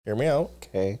Hear me out.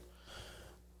 Okay.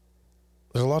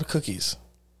 There's a lot of cookies.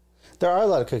 There are a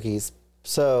lot of cookies.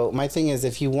 So my thing is,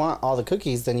 if you want all the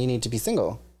cookies, then you need to be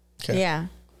single. Okay. Yeah,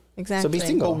 exactly. So be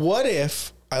single. But what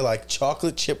if I like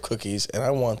chocolate chip cookies and I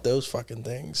want those fucking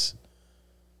things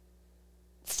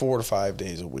 4 to 5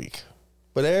 days a week?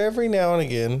 But every now and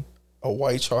again, a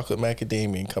white chocolate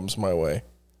macadamia comes my way.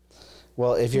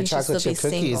 Well, if your You should chocolate still chip be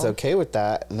cookie is single. okay with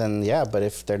that, then yeah. But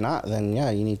if they're not, then yeah,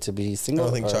 you need to be I single.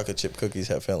 don't think or- chocolate chip cookies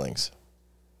have fillings.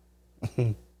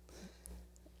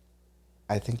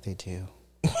 I think they do.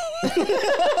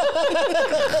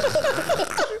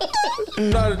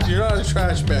 You're not a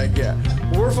trash bag yet.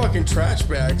 We're fucking trash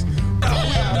bags.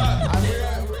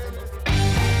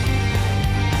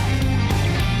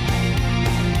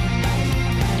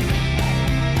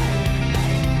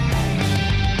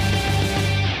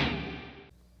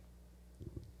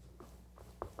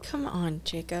 Come on,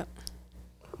 Jacob.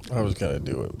 I was gonna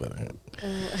do it, but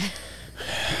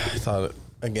I thought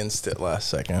against it last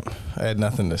second. I had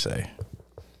nothing to say.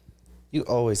 You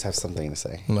always have something to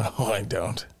say. No, I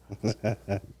don't.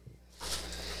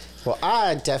 Well,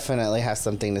 I definitely have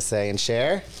something to say and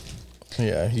share.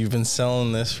 Yeah, you've been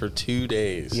selling this for 2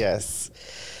 days. Yes.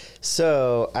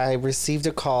 So I received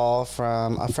a call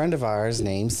from a friend of ours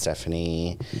named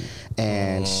Stephanie,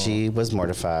 and she was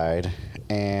mortified.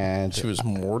 And She was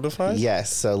mortified?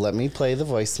 yes, so let me play the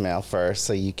voicemail first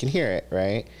so you can hear it,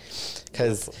 right?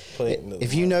 Because Play it into the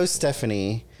if you mic. know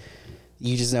Stephanie,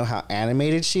 you just know how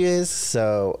animated she is.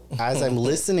 So as I'm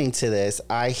listening to this,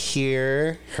 I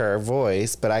hear her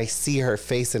voice, but I see her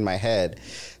face in my head.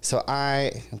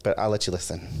 But I'll let you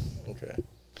listen. Okay.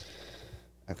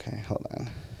 Okay, hold on.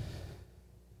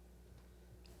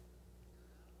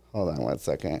 Hold on 1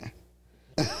 second.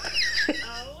 Oh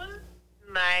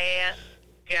my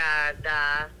God.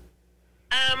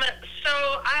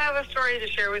 So I have a story to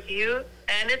share with you,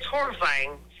 and it's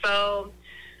horrifying. So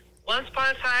once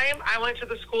upon a time, I went to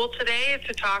the school today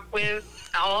to talk with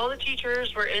all the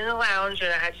teachers. Were in the lounge,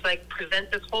 and I had to like present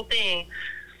this whole thing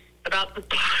about the.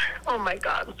 Oh my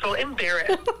God, I'm so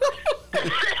embarrassed.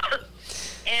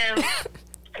 And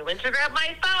I went to grab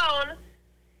my phone,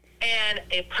 and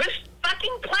it pushed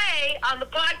fucking play on the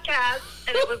podcast,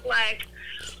 and it was like,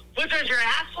 well, does your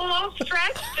asshole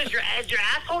stretch? Does your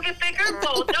asshole get bigger?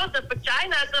 Well, no, the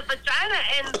vagina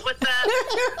ends with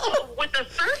the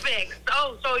cervix.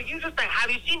 Oh, so you just like,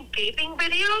 have you seen gaping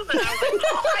videos? And I was like,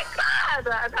 oh my God,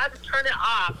 I had to turn it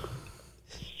off.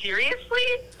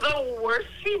 Seriously? The worst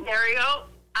scenario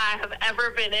I have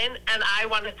ever been in, and I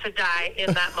wanted to die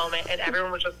in that moment, and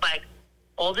everyone was just like,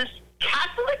 all this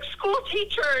Catholic school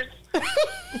teachers.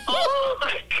 Oh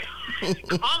my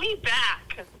God, call me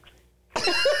back.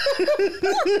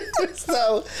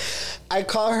 So I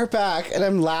call her back and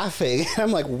I'm laughing. And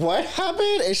I'm like, what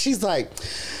happened? And she's like,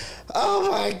 oh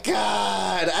my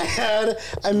God. I had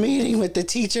a meeting with the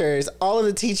teachers, all of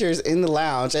the teachers in the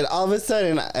lounge. And all of a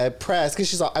sudden I pressed,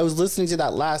 because I was listening to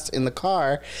that last in the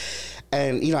car.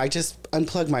 And, I just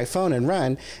unplugged my phone and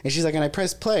run. And she's like, and I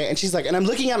press play. And she's like, and I'm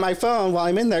looking at my phone while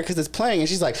I'm in there because it's playing. And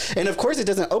she's like, and of course it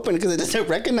doesn't open because it doesn't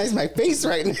recognize my face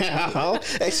right now.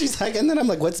 And she's like, and then I'm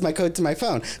like, what's my code to my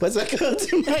phone? What's my code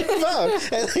to my phone?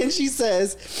 And then she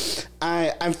says,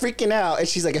 I'm freaking out. And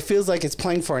she's like, it feels like it's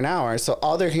playing for an hour. So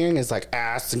all they're hearing is like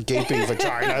ass and gaping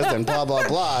vaginas and blah, blah,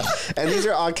 blah. And these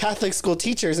are all Catholic school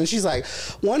teachers. And she's like,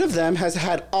 one of them has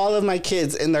had all of my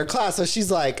kids in their class. So she's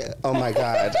like, oh my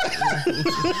God.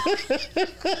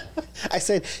 I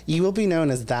said, you will be known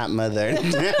as that mother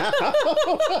now.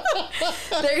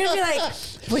 They're gonna be like,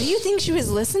 what do you think she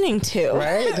was listening to?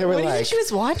 Right? They were what do you like, think she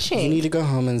was watching? you need to go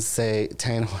home and say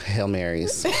 10 Hail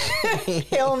Marys.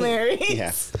 Hail Mary.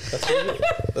 Yes.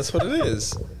 That's what it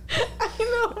is. I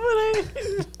know what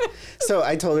I. So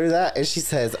I told her that, and she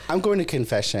says, I'm going to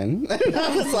confession. And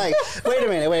I was like, wait a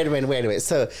minute.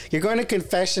 So you're going to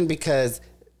confession because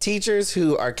teachers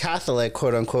who are Catholic,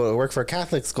 quote unquote, or work for a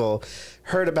Catholic school,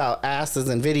 heard about asses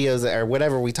and videos or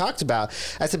whatever we talked about.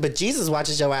 I said, but Jesus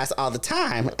watches your ass all the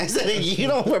time. I said, you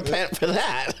don't repent for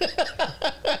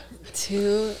that.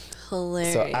 Too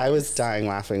hilarious. So I was dying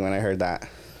laughing when I heard that.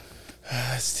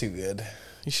 That's too good.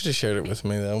 You should have shared it with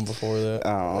me though before that.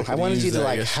 Oh, I could've wanted used you to that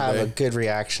like have a yesterday. good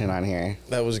reaction on here.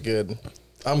 That was good.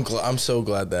 I'm so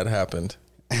glad that happened.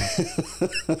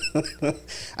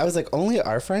 I was like, only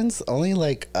our friends? Only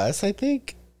like us, I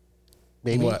think?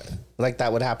 Maybe. What? Like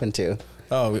that would happen too.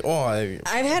 I've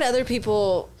had other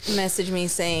people message me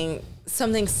saying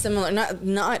something similar,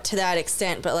 not to that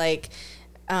extent, but like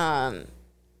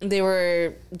they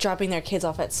were dropping their kids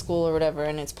off at school or whatever,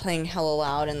 and it's playing hella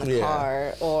loud in the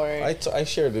car. Or I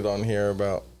shared it on here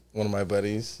about one of my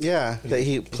buddies. Yeah, that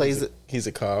he plays it. He's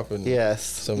a cop, and Yes.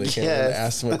 somebody came in and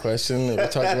asked him a question. And we're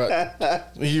talking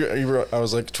about, I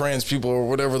was like, trans people or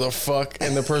whatever the fuck,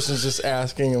 and the person's just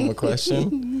asking him a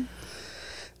question.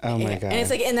 Oh my God. And it's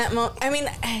like in that moment, I mean,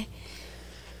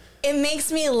 it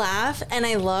makes me laugh, and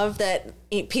I love that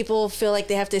people feel like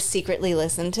they have to secretly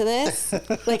listen to this.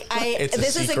 Like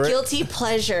this is a guilty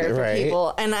pleasure for Right.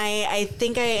 people, and I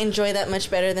think I enjoy that much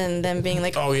better than them being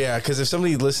like, Oh yeah, because if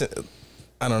somebody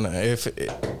I don't know,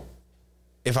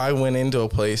 if I went into a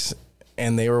place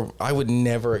and I would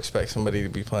never expect somebody to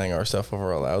be playing our stuff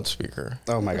over a loudspeaker.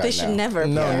 Oh my God. they should never.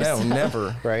 No, play our stuff.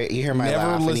 never. Right? You hear my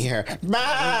laugh and you hear,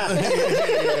 bah!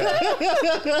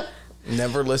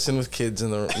 Never listen with kids in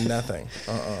the nothing.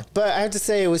 But I have to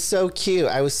say, it was so cute.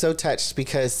 I was so touched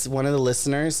because one of the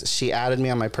listeners, she added me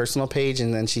on my personal page,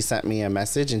 and then she sent me a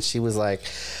message, and she was like,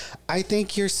 I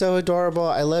think you're so adorable.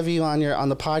 I love you on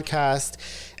the podcast.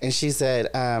 And she said,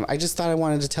 I just thought I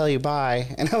wanted to tell you bye.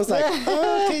 And I was like,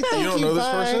 oh, okay, thank you. You don't know this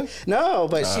bye. person? No,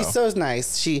 but she's so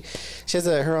nice. She has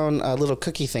her own little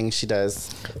cookie thing she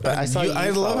does. But I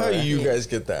love how you guys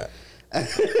get that.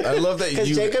 I love that because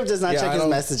Jacob does not check his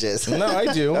messages. No,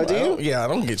 I do. Oh, do you? I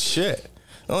don't get shit.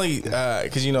 Only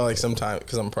because like sometimes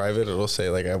because I'm private, it'll say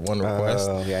like I have one request.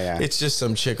 Oh, yeah. It's just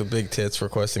some chick with big tits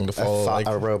requesting to follow like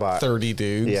a robot. 30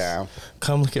 dudes. Yeah.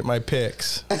 Come look at my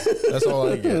pics. That's all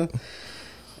I get.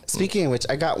 Speaking of which,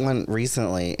 I got one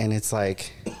recently, and it's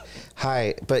like,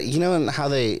 hi, but you know how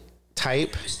they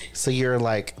type? So you're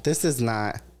like, this is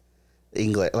not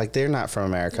English. Like, they're not from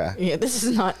America. Yeah, this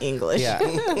is not English. Yeah.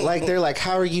 Like, they're like,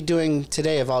 how are you doing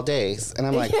today of all days? And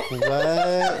I'm like,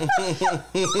 what?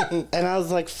 And I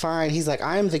was like, fine. He's like,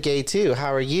 I'm the gay too.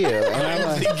 How are you? And I'm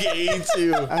like, The gay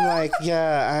too. I'm like,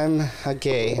 yeah, I'm a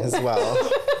gay as well.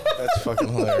 That's fucking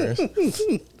hilarious.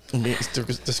 He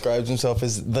describes himself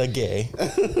as the gay.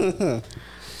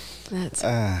 That's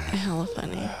hella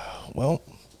funny. Well,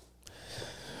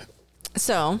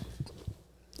 So,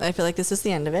 I feel like this is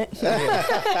the end of it.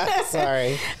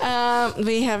 Sorry.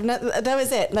 We have that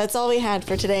was it. That's all we had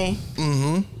for today.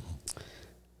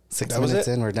 6 was minutes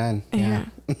it? in, we're done. Yeah.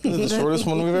 this is the shortest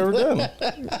one we've ever done.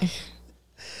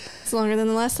 It's longer than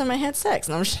the last time I had sex.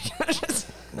 No, I'm just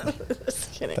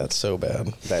kidding. That's so bad.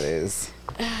 That is.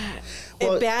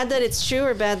 Bad that it's true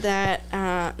or bad that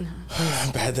no.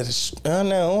 Bad that it's.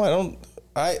 No,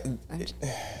 I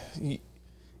don't.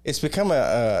 It's become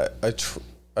a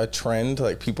trend.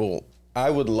 Like people, I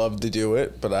would love to do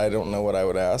it, but I don't know what I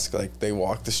would ask. Like they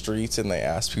walk the streets and they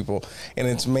ask people, and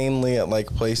it's mainly at like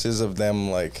places of them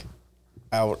like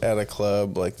out at a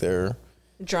club, like they're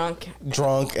drunk,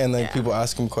 and then people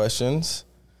ask them questions.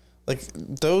 Like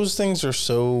those things are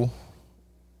so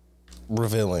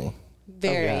revealing.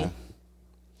 very. Oh, yeah.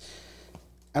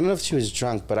 I don't know if she was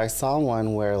drunk, but I saw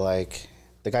one where like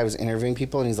the guy was interviewing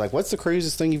people and he's like, what's the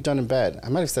craziest thing you've done in bed? I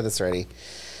might have said this already.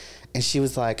 And she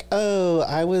was like, oh,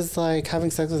 I was like having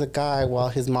sex with a guy while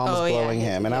his mom was blowing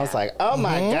him. And I was like, oh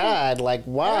my God, like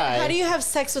why? How do you have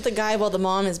sex with a guy while the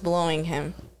mom is blowing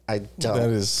him? I don't. That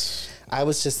is. I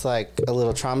was just like a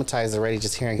little traumatized already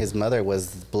just hearing his mother was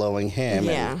blowing him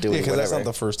and doing because whatever. that's not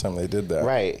the first time they did that.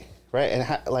 Right.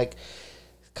 And like,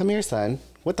 come here, son.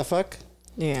 What the fuck?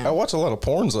 Yeah. I watch a lot of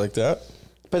porns like that.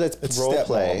 But it's role stepmom.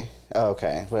 play. Oh,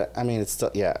 okay. But I mean, it's still,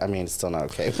 it's still not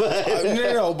okay.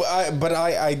 No, but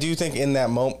I do think in that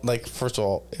moment, like, first of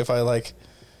all, if I like,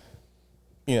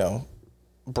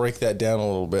 break that down a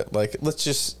little bit, like,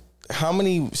 how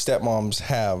many stepmoms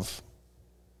have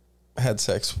had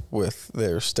sex with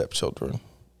their stepchildren?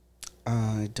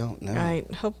 I don't know. I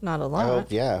hope not a lot.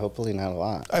 Hopefully not a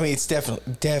lot. I mean, it's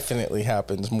definitely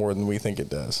happens more than we think it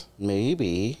does.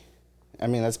 Maybe. I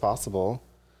mean, that's possible.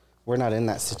 We're not in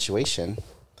that situation.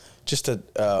 Just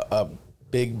a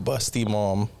big busty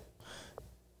mom,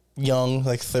 young,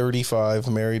 like 35,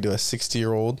 married to a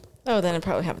 60-year-old. Oh, then it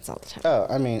probably happens all the time. Oh,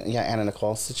 I mean, yeah, Anna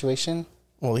Nicole's situation.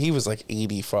 Well, he was like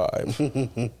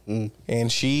 85.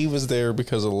 And she was there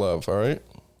because of love, all right?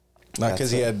 Not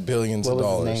because he had billions of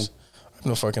dollars. What was his name? I have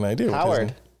no fucking idea.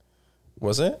 Howard.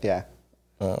 Was it? Yeah.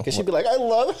 Oh, Because she'd be like, I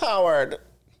love Howard.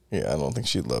 yeah, I don't think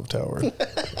she loved Howard.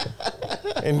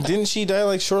 And didn't she die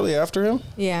like shortly after him?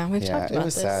 Yeah, we've talked about it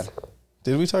was this. sad.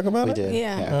 Did we talk about We it? did.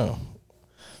 Yeah. Oh.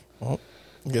 Well,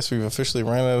 I guess we've officially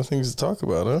ran out of things to talk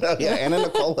about, huh? Oh, yeah, Anna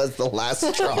Nicole was the last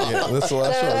straw. Yeah, that's the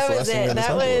last So one. that That's the was last thing we it. had to That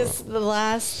talk was about. the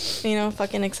last,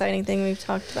 fucking exciting thing we've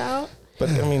talked about. But,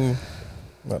 I mean,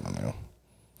 I don't know.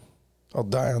 I'll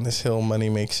die on this hill. Money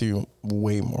makes you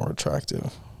way more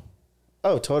attractive.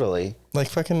 Oh, totally. Like,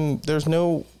 fucking, there's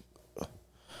no...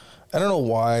 I don't know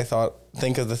why I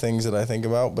think of the things that I think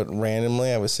about, but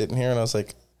randomly I was sitting here and I was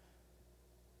like,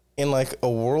 in like a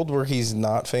world where he's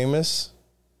not famous,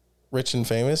 rich and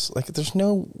famous, like there's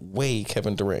no way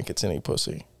Kevin Durant gets any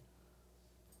pussy.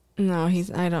 No,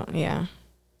 I don't, yeah.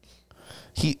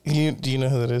 Do you know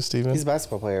who that is, Steven? He's a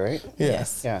basketball player, right? Yeah.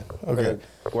 Yes. Yeah. Okay.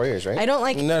 Warriors, right? I don't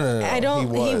like. No. I don't.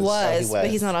 He was, he but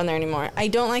was. he's not on there anymore. I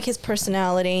don't like his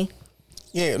personality.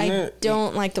 Yeah. I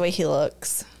don't like the way he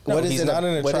looks. No, What is he's it? not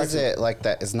an What is attractive- it like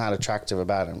that is not attractive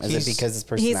about him? Is it because his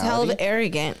personality? He's held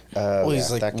arrogant, Well, he's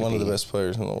yeah, like that could one of the be. best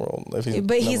players in the world. If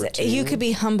but number two, you could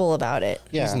be humble about it.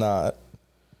 Yeah. He's not.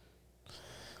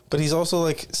 But he's also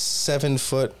like 7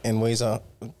 foot and weighs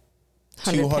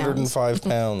 205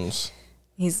 pounds.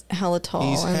 He's hella tall.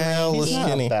 He's and hella he's He's not- not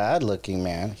skinny. a bad looking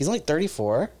man. He's only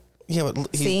 34. Yeah,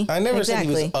 but See? I never said he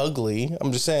was Exactly. ugly.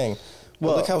 I'm just saying.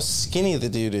 Well, Well- look how skinny the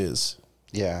dude is.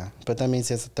 Yeah, but that means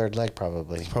he has a third leg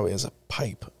probably. Probably has a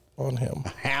pipe on him.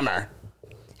 Hammer.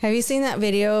 Have you seen that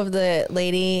video of the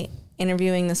lady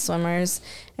interviewing the swimmers?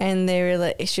 And they were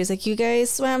like, she was like, "You guys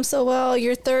swam so well.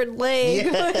 Your third leg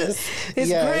Yes. is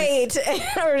Yes. great,"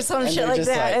 or some And shit they're like just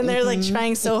that. like, And they're like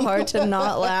trying so hard to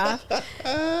not laugh.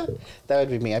 That would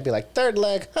be me. I'd be like, third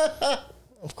leg.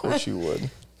 Of course you would.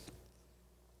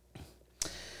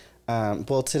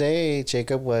 Well, today,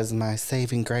 Jacob was my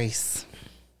saving grace.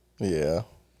 Yeah.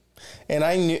 And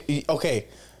I knew, okay,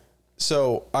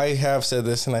 so I have said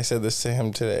this, and I said this to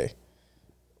him today.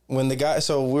 When the guy,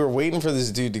 so we were waiting for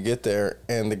this dude to get there,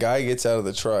 and the guy gets out of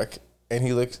the truck, and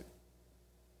he looks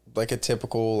like a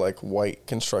typical, like, white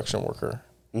construction worker.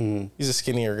 Mm-hmm. He's a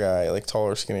skinnier guy, like,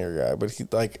 taller, skinnier guy, but he,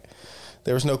 like,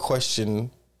 there was no questioning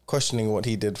what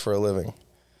he did for a living.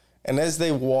 And as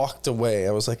they walked away,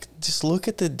 I was like, just look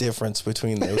at the difference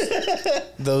between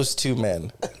those two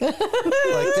men.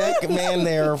 Like that man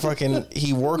there, fucking,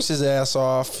 he works his ass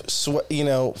off,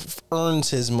 earns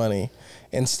his money.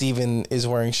 And Steven is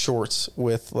wearing shorts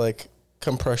with like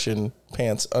compression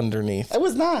pants underneath. I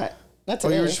was not. Not Oh,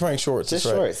 today. you were just wearing shorts. Just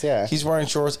that's right. shorts, yeah. He's wearing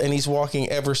shorts and he's walking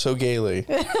ever so gaily.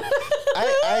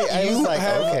 I was like,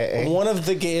 have okay. one of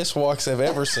the gayest walks I've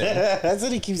ever seen. That's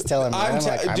what he keeps telling me. I'm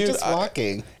Dude, just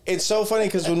walking. It's so funny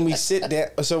because when we sit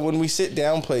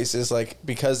down, places, like,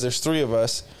 because there's 3 of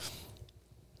us,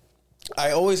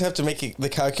 I always have to make the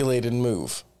calculated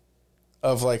move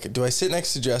of like, do I sit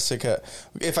next to Jessica?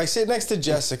 If I sit next to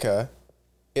Jessica,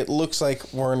 it looks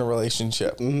like we're in a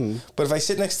relationship. Mm-hmm. But if I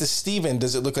sit next to Steven,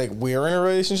 does it look like we're in a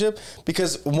relationship?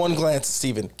 Because one glance at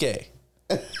Steven, gay.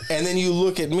 And then you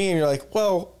look at me and you're like,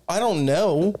 well, I don't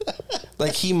know.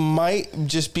 Like, he might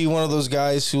just be one of those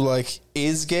guys who like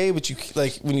is gay, but you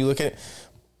like when you look at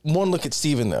look at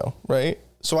Steven though, right?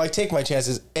 So I take my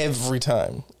chances every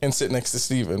time and sit next to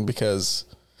Steven because,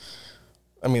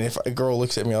 I mean, if a girl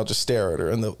looks at me, I'll just stare at her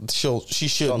and she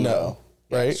should know,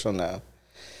 right? Yeah, she'll know.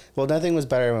 Well, nothing was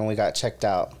better when we got checked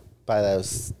out by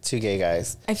those 2 gay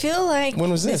guys. I feel like When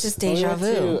was this? is deja We went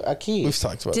vu. to Aki. We've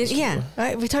talked about this. Yeah,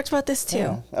 we talked about this too.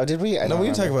 Yeah. Oh, did we? I No, don't we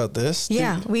can talk remember. about this.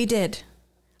 Yeah, we did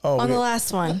Oh, on the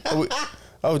last one.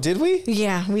 Oh, did we?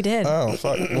 Yeah, we did. Oh,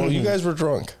 fuck. Well, you guys were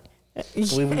drunk.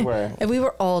 We were. And we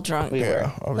were all drunk.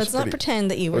 Yeah, I was Let's not pretty-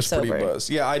 pretend that you I were was pretty sober. buzzed.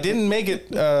 Yeah, I didn't make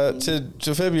it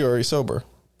to February sober.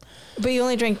 But you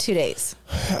only drank 2 days.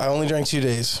 I only drank 2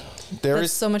 days. There That's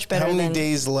is so much better How many than-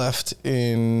 days left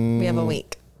in? We have a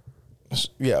week.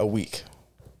 Yeah, a week.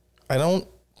 I know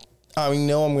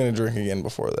I'm going to drink again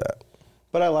before that.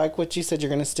 But I like what you said you're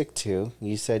going to stick to.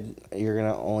 You said you're going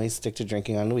to only stick to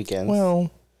drinking on the weekends. Well,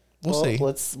 we'll see.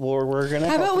 We're going to.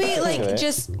 How about we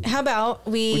how about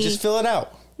we just fill it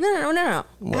out. No.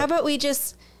 How about we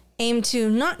just aim to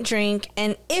not drink,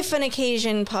 and if an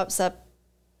occasion pops up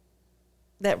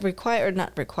that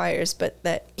not requires, but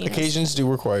that Occasions do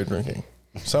require drinking.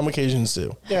 Some occasions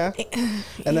do. Yeah.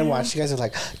 And then watch, you guys are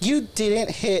like, you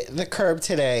didn't hit the curb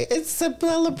today. It's a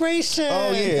celebration.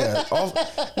 Oh yeah.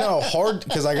 Hard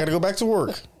because I got to go back to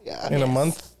work in a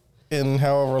month, in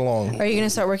however long. Are you going to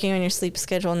start working on your sleep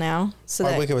schedule now? So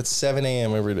I that wake up at 7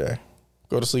 a.m. every day.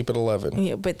 Go to sleep at 11.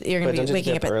 yeah, but you're going But to don't be you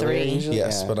waking up get at up 3. earlier usually?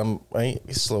 Yes, Yeah. but I'm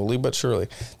slowly but surely.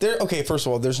 Okay, first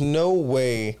of all, there's no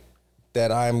way that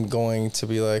I'm going to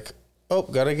be like, oh,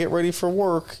 gotta get ready for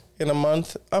work in a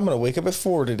month. I'm gonna wake up at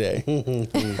 4 today.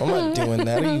 I'm not doing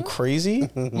that. Are you crazy?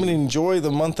 I'm gonna enjoy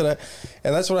the month and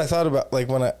that's what I thought about. Like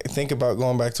when I think about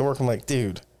going back to work, I'm like,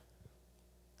 dude,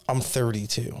 I'm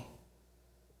 32.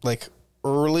 Like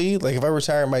early, like if I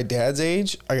retire at my dad's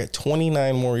age, I got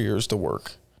 29 more years to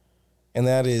work, and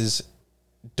that is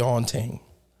daunting.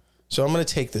 So I'm gonna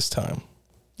take this time.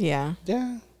 Yeah.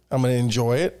 Yeah. I'm going to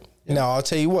enjoy it. Now, I'll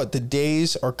tell you what, the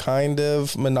days are kind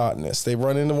of monotonous. They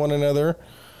run into one another.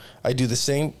 I do the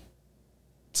same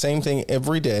thing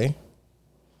every day.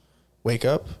 Wake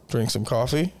up, drink some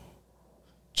coffee,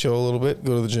 chill a little bit,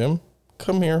 go to the gym,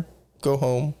 come here, go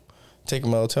home, take a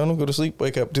melatonin, go to sleep,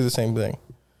 wake up, do the same thing.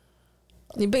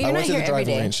 But you're not here every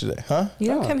day. Range today, huh? You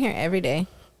don't come here every day.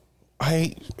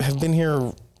 I have been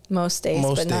here most days,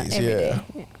 but not every day.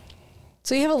 Yeah.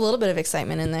 So you have a little bit of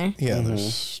excitement in there. Yeah.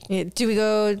 Do we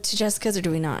go to Jessica's or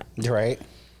do we not? Right.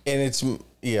 And it's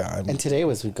and today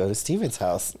we go to Steven's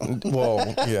house.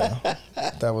 Well, yeah,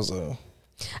 that was a.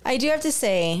 I do have to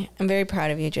say, I'm very proud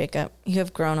of you, Jacob. You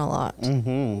have grown a lot.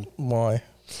 Why?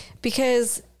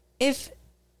 Because if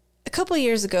a couple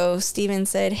years ago, Steven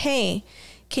said, "Hey,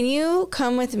 can you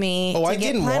come with me to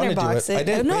get planner boxes?" I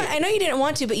know you didn't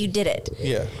want to, but you did it.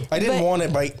 Yeah, I didn't want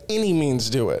it by any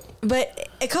means. Do it. But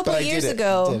a couple years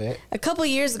ago,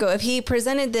 if he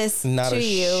presented this to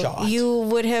you, you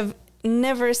would have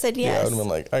never said yes. Yeah, I would have been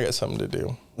like, I got something to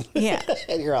do. Yeah.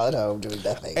 And you're all at home doing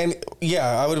nothing. And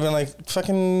I would have been like,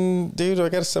 fucking dude, I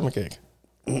got a stomachache.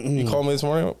 You called me this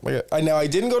morning. I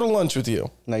didn't go to lunch with you.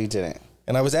 No, you didn't.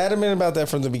 And I was adamant about that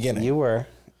from the beginning. You were.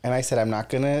 And I said, I'm not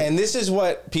going to. And this is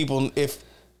what people, if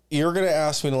you're going to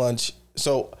ask me to lunch,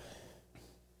 so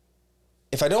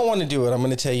if I don't want to do it, I'm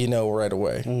going to tell you no right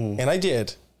away. And I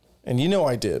did. And you know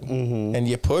I did. And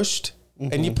you pushed.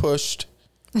 And you pushed.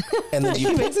 And then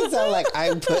you makes it sound like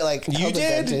I put like you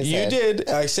did.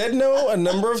 I said no a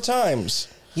number of times.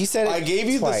 You said it I gave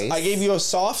you twice. I gave you a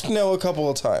soft no a couple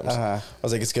of times. I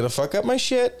was like, it's gonna fuck up my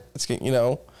shit. It's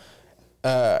gonna,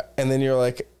 and then you're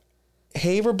like,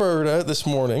 hey Roberta, this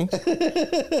morning,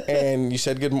 and you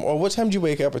said good. Well, what time did you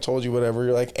wake up? I told you whatever.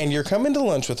 You're like, and you're coming to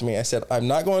lunch with me. I said, I'm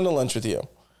not going to lunch with you.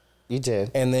 You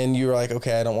did. And then you were like,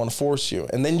 okay, I don't want to force you.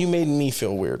 And then you made me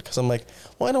feel weird because I'm like,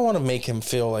 well, I don't want to make him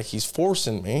feel like he's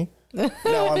forcing me.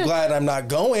 Now I'm glad I'm not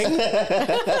going.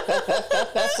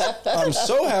 I'm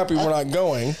so happy we're not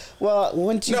going. Well,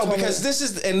 because this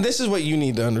is what you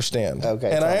need to understand.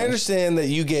 Okay. And I understand that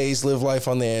you gays live life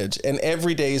on the edge and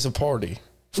every day is a party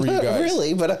for you guys.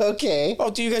 Really, but okay.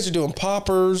 Oh, you guys are doing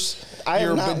poppers.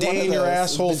 You're bideting your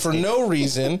asshole for no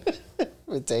reason.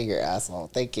 Bidet your asshole.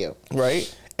 Thank you.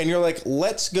 Right? And you're like,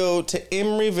 let's go to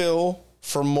Emeryville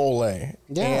for mole.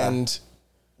 Yeah. And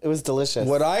it was delicious.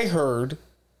 What I heard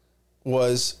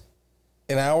was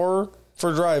an hour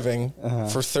for driving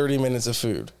for 30 minutes of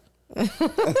food. And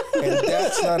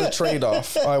that's not a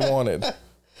trade-off I wanted.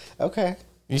 Okay.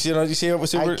 You see what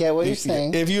I get what you're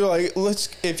saying. If you like,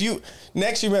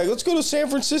 next you're like, let's go to San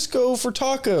Francisco for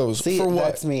tacos. See, for what?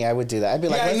 That's me. I would do that. I'd be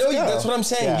like, I know you. That's what I'm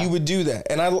saying. Yeah. You would do that,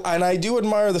 and I do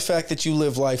admire the fact that you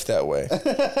live life that way.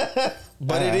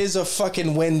 But it is a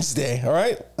fucking Wednesday. All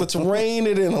right, let's rein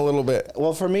it in a little bit.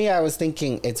 Well, for me, I was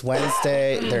thinking it's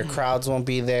Wednesday. Their crowds won't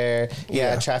be there.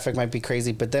 Yeah, traffic might be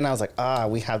crazy. But then I was like,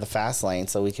 we have the fast lane,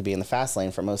 so we could be in the fast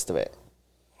lane for most of it.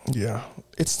 Yeah,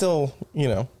 it's still,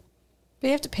 But you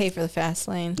have to pay for the fast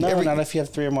lane. No, not if you have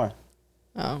 3 or more.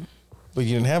 Oh. But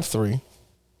you didn't have 3.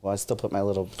 Well, I still put my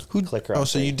little clicker on. Oh,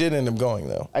 so 3. you did end up going,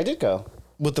 though? I did go.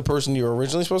 With the person you were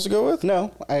originally supposed to go with?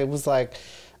 No, I was like,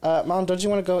 Mom, don't you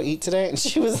want to go eat today? And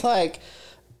she was like,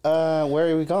 where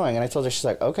are we going? And I told her, she's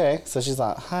like, okay. So she's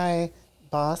like, hi,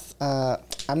 boss.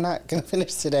 I'm not going to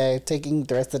finish today. Taking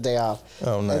the rest of the day off.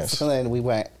 Oh, nice. And so then we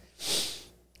went.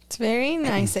 It's very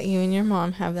nice that you and your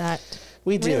mom have that.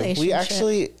 We do. We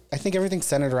actually, I think everything's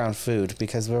centered around food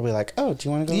because we'll be like, oh, do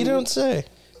you want to go? You don't say.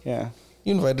 Yeah.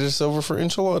 You invited us over for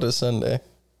enchiladas Sunday.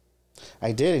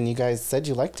 I did, and you guys said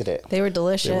you liked it. They were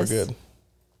delicious. They were good.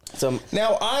 So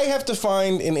now I have to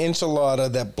find an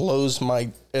enchilada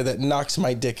that knocks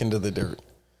my dick into the dirt,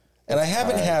 and I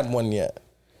haven't had one yet.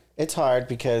 It's hard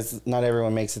because not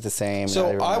everyone makes it the same.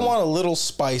 So I want a little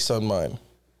spice on mine.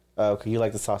 Oh, okay. You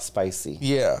like the sauce spicy.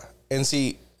 Yeah, and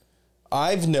see,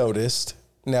 I've noticed,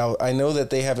 now I know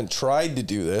that they haven't tried to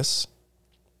do this,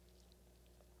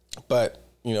 but,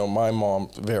 my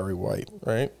mom's very white,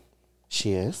 right?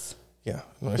 She is? Yeah,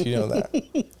 I don't know if you know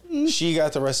that. She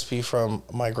got the recipe from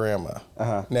my grandma.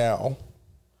 Now,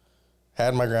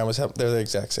 had my grandma's help, they're the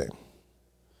exact same.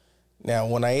 Now,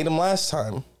 when I ate them last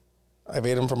time, I've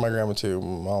ate them from my grandma too.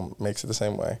 Mom makes it the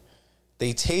same way.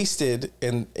 They tasted,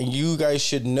 and you guys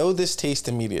should know this taste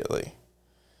immediately.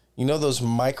 You know those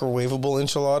microwavable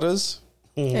enchiladas?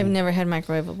 I've never had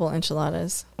microwavable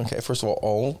enchiladas. Okay, first of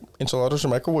all enchiladas are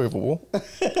microwavable.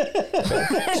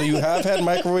 Okay. So you have had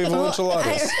microwavable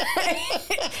enchiladas.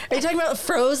 Are you talking about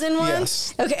frozen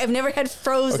ones? Yes. Okay, I've never had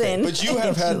frozen. Okay, but you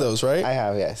have had those, right? I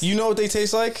have, yes. You know what they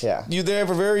taste like? Yeah. They have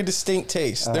a very distinct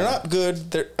taste. They're not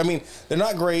good. They're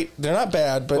not great. They're not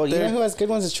bad, but you know who has good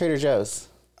ones is Trader Joe's.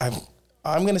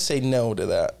 I'm going to say no to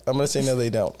that. I'm going to say no, they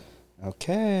don't.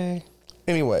 Okay.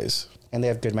 Anyways. And they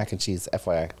have good mac and cheese,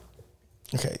 FYI.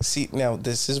 Okay, see, now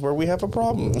this is where we have a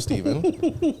problem, Steven.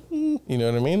 You know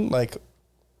what I mean? Like,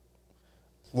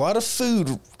 a lot of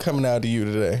food coming out of you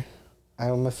today.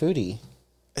 I'm a foodie.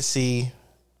 See,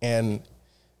 and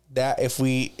that if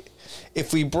we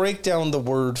break down the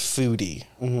word foodie,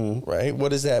 right? What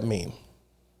does that mean?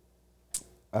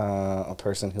 A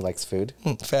person who likes food.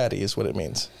 Fatty is what it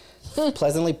means.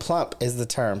 Pleasantly plump is the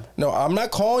term. No, I'm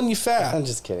not calling you fat. I'm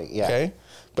just kidding. Yeah. Okay,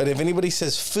 but if anybody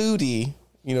says foodie,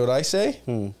 you know what I say?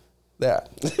 That.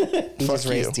 He Fuck just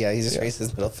raised, you. he just raised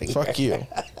his middle finger. Fuck you.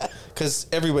 Because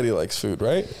everybody likes food,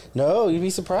 right? No, you'd be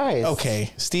surprised.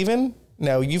 Okay, Steven,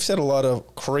 now you've said a lot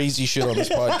of crazy shit on this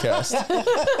podcast.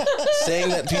 Saying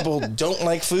that people don't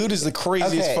like food is the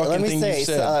craziest fucking thing you've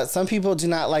said. Some people do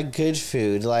not like good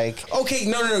food. Like, okay,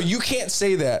 no, you can't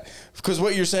say that. Because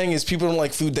what you're saying is people don't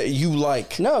like food that you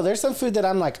like. no, there's some food that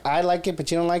I'm like, I like it,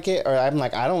 but you don't like it. Or I'm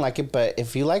like, I don't like it, but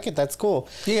if you like it, that's cool.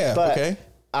 Yeah, but okay.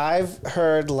 I've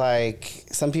heard like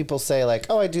some people say like,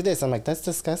 oh, I do this. I'm like, that's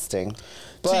disgusting.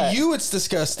 But to you, it's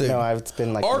disgusting. no, it's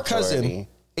been like our majority. cousin,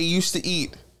 he used to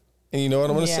eat, and you know what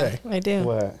I'm going to say? I do.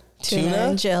 What? Tuna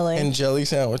and jelly. and jelly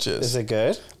sandwiches. Is it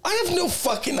good? I have no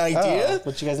fucking idea. Oh,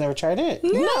 but you guys never tried it?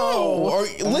 No. Or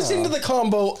listen to the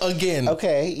combo again.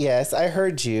 Okay, yes, I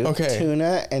heard you. Okay.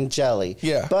 Tuna and jelly.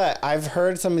 Yeah. But I've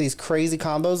heard some of these crazy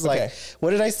combos. Like, Okay. what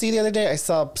did I see the other day? I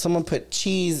saw someone put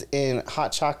cheese in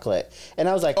hot chocolate. And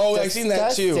I was like, Oh, I've seen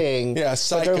that too. disgusting. Yeah,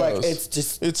 But they're like, psychos. it's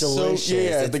just It's delicious. so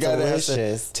yeah. It's The guy delicious. that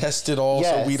has to test it all, so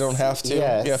Yes. we don't have to.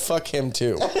 Yes. Yeah, fuck him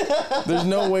too. There's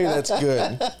no way that's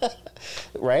good.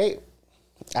 Right?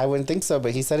 I wouldn't think so,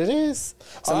 but he said it is.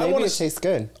 So I maybe wanna it tastes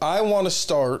good. I want to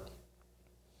start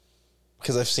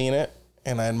because I've seen it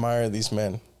and I admire these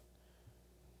men.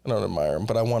 I don't admire them,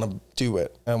 but I want to do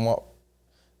it. I want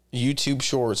YouTube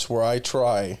shorts where I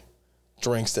try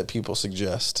drinks that people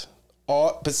suggest.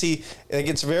 But see, it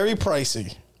gets very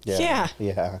pricey. Yeah.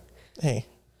 Yeah. Hey,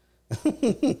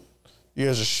 you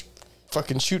guys are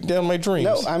fucking shooting down my dreams.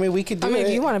 No, I mean, we could do it. I mean,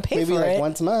 if you wanna pay maybe for like it.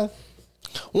 once a month.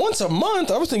 Once a month,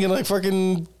 I was thinking like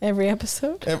fucking. Every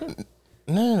episode.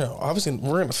 No.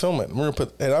 We're gonna film it.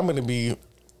 And I'm gonna be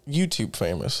YouTube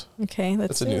famous. Okay,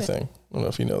 That's a new thing. I don't know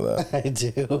if you know that. I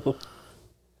do.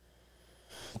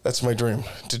 That's my dream,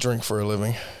 to drink for a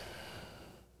living.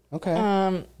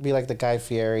 Okay. Be like the Guy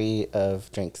Fieri of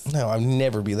drinks. No, I'd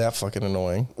never be that fucking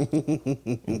annoying.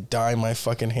 Dye my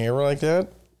fucking hair like that.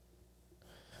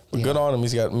 But good on him.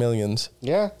 He's got millions.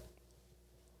 Yeah.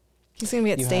 He's gonna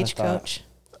be at You had a Stagecoach.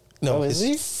 No, Oh, is his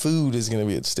he? food is going to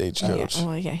be at Stagecoach. Yeah.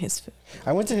 Oh yeah, his food.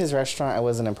 I went to his restaurant. I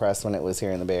wasn't impressed when it was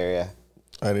here in the Bay Area.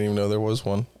 I didn't even know there was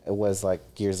one. It was like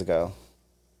years ago.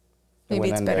 It Maybe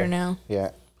went it's under. better now.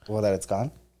 Yeah. Well, that it's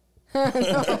gone.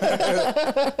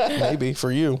 Maybe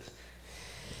for you.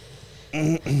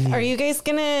 Are you guys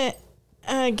gonna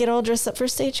get all dressed up for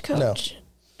Stagecoach?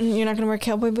 No. You're not gonna wear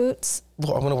cowboy boots?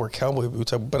 Well, I'm going to wear cowboy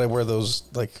boots, but I wear those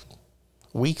like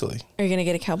weekly. Are you gonna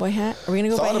get a cowboy hat? Are we gonna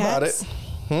go Thought buy about hats?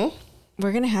 it.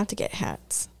 We're gonna have to get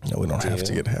hats. No, we don't have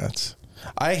to get hats.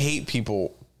 I hate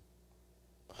people.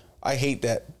 I hate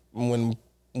that when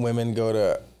women go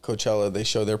to Coachella, they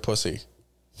show their pussy.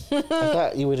 I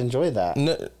thought you would enjoy that.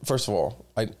 No, first of all,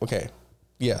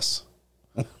 yes.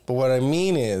 But what I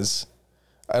mean is,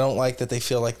 I don't like that they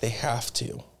feel like they have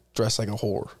to dress like a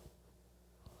whore.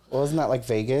 Well, isn't that like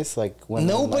Vegas? Like when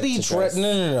Nobody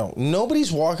no.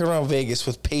 Nobody's walking around Vegas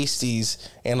with pasties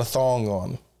and a thong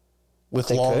on. With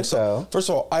They long could, though. First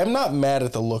of all, I'm not mad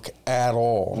at the look at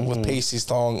all. With pasties,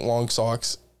 thong, long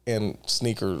socks, and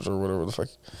sneakers or whatever the fuck,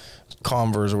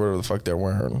 Converse or whatever the fuck they're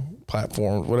wearing,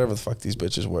 platforms, whatever the fuck these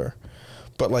bitches wear.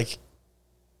 But like,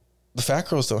 the fat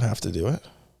girls don't have to do it,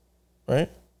 right?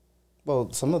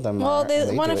 Well, some of them. Well, are, they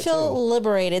and want to do it feel too.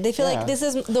 liberated. They feel Yeah. like this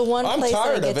is the one I'm place that I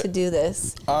tired of get it. to do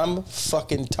this. I'm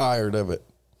fucking tired of it.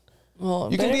 Well,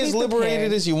 You can better be as prepared.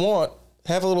 liberated as you want.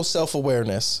 Have a little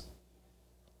self-awareness.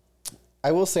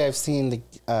 I will say I've seen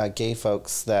the gay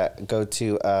folks that go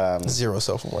to Zero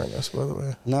self-awareness, by the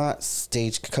way. not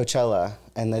stage Coachella,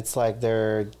 and it's like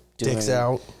they're doing Dicks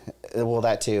out. Well,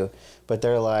 that too, but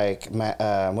they're like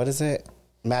what is it?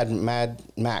 Mad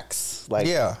Max, like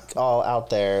Yeah. all out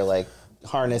there, like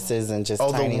harnesses and just.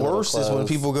 Oh, tiny the little worst is when clothes.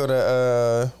 people go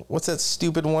to what's that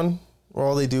stupid one where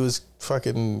all they do is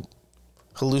fucking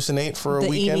hallucinate for a The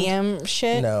weekend? EDM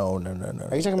shit. No.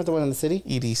 Are you talking about the one in the city?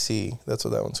 EDC. That's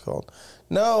what that one's called.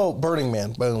 No, Burning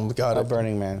Man. Boom, got Oh, it.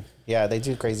 Burning Man. Yeah, they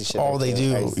do crazy shit. All there, they too.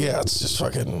 do, Crazy. yeah, it's just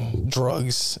fucking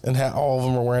drugs, and all of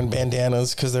them are wearing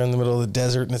bandanas because they're in the middle of the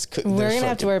desert, and it's. We're gonna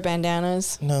have to wear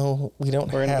bandanas. No, we don't.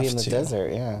 We're gonna have be in the to.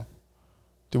 desert. Yeah.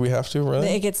 Do we have to really?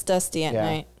 It gets dusty at Yeah.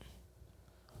 night.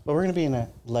 Well, we're gonna be in a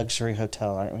luxury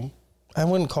hotel, aren't we? I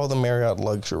wouldn't call the Marriott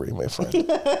luxury, my friend.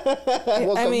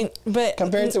 I mean, but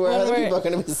compared to where other people are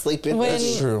going to be sleeping.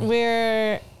 That's true.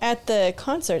 We're at the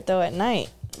concert though at night.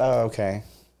 Oh, okay.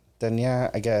 Then yeah,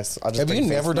 I guess I'll just. Have you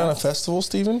never done a festival,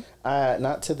 Steven?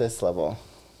 Not to this level.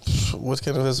 What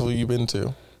kind of festival you been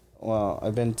to? Well,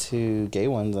 I've been to gay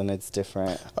ones and it's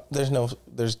different.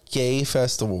 There's gay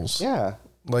festivals. Yeah.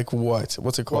 Like what?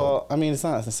 What's it called? Well, I mean, it's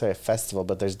not necessarily a festival,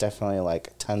 but there's definitely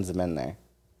like tons of men there.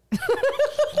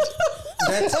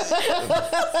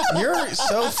 You're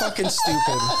so fucking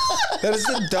stupid. That is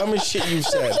the dumbest shit you've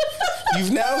said.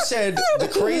 You've now said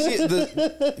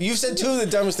you've said two of the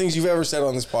dumbest things you've ever said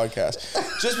on this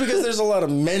podcast. Just because there's a lot of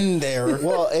men there,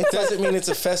 well, it doesn't mean it's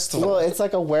a festival. Well, it's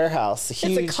like a warehouse, a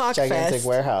huge, gigantic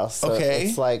warehouse. So okay,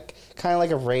 it's like kind of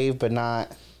like a rave, but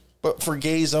not. But for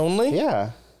gays only.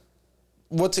 Yeah.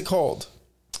 What's it called?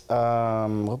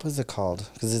 What was it called?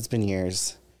 Because it's been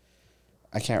years.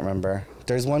 I can't remember.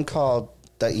 There's one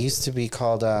that used to be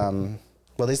called.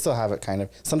 Well, they still have it, kind of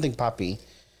something poppy.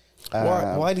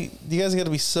 Why do you guys got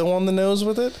to be so on the nose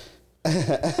with it?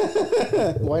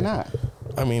 Why not?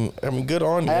 I mean, good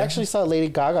on you. I actually saw Lady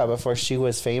Gaga before she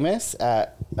was famous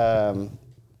at the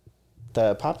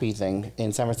Poppy thing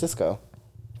in San Francisco.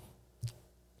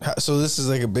 So this is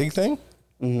like a big thing?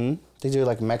 Mm-hmm. They do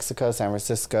like Mexico, San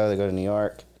Francisco. They go to New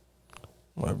York.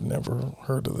 I've never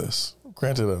heard of this.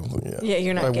 Granted, I don't think, yeah,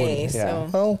 you're not gay, so. Yeah.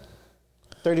 Oh.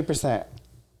 30%.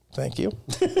 Thank you.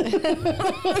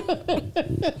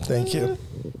 Thank you.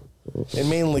 It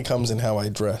mainly comes in how I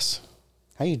dress.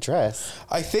 How you dress?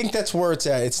 I think that's where it's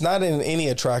at. It's not in any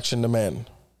attraction to men.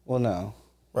 Well, no.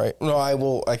 Right? No,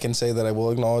 I can say that I will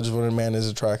acknowledge when a man is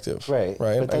attractive. Right.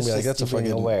 Right? But that's I'd be just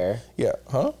being aware. Yeah.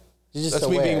 Huh? You're just that's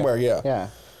aware. me being aware, yeah. Yeah.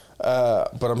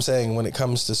 But I'm saying when it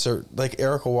comes to certain, like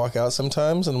Eric will walk out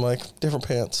sometimes and I'm like, different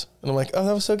pants. And I'm like, oh,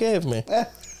 that was so gay of me. I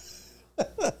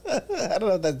don't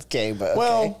know if that's gay, but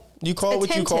well, okay. You call it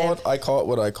what you call it. I call it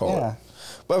what I call it.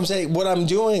 But I'm saying what I'm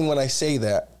doing when I say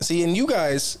that. See, and you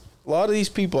guys, a lot of these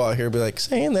people out here be like,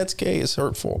 saying that's gay is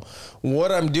hurtful.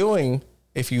 What I'm doing,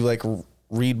 if you like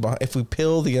if we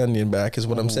peel the onion back, is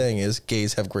what I'm saying is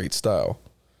gays have great style.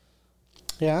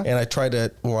 Yeah. And I try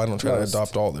to, I don't try to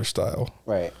adopt all their style.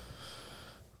 Right.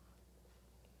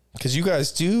 Because you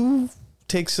guys do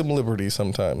take some liberties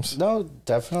sometimes. No,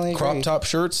 definitely. Crop top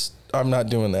shirts, I'm not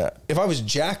doing that. If I was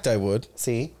jacked, I would.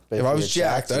 See? But if I was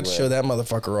jacked, I'd show that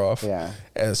motherfucker off. Yeah.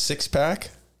 As a 6-pack?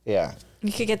 Yeah.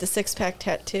 You could get the 6-pack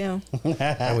tattoo.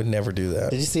 I would never do that.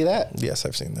 Did you see that? Yes,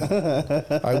 I've seen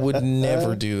that. I would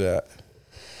never do that.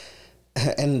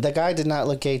 And the guy did not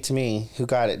look gay to me who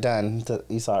got it done.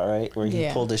 You saw it, right? Where he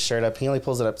pulled his shirt up. He only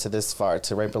pulls it up to this far,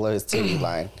 to right below his titty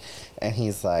line. And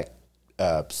he's like,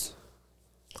 ups.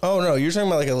 Oh, no. You're talking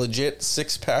about like a legit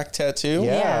 6-pack tattoo?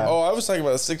 Yeah. Oh, I was talking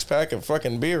about a 6-pack of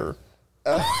fucking beer.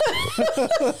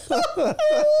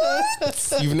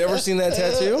 You've never seen that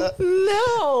tattoo?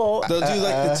 No. They'll do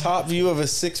like the top view of a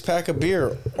 6-pack of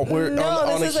beer on a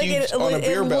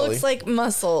beer belly. It looks like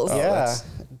muscles. Oh, Yeah.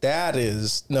 That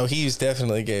is no. He's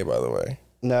definitely gay, by the way.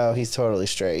 No, he's totally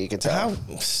straight. You can tell.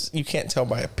 You can't tell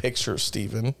by a picture,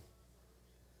 Steven.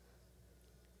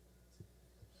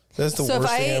 That's the worst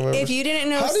thing I've ever. If you didn't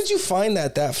know, how did you find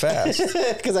that fast?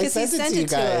 Because I sent it to you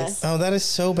guys. Oh, that is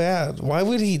so bad. Why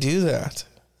would he do that?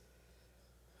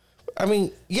 I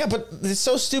mean, yeah, but it's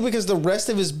so stupid because the rest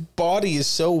of his body is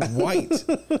so white.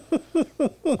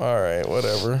 All right,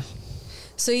 whatever.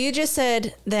 So you just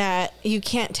said that you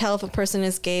can't tell if a person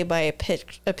is gay by a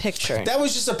picture. That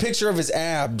was just a picture of his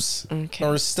abs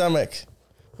or his stomach.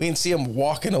 We can see him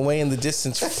walking away in the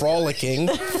distance, frolicking.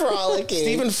 Frolicking.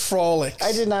 Steven frolics.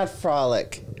 I did not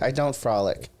frolic. I don't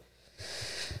frolic.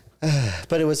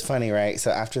 But it was funny, right?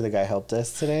 So after the guy helped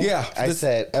us today, I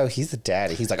said, "Oh, he's a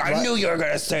daddy." He's like, "I knew you were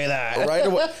gonna say that." Right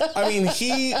away. I mean,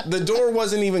 the door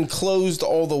wasn't even closed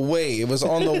all the way. It was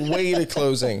on the way to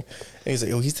closing. And he's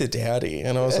like, "Oh, he's the daddy,"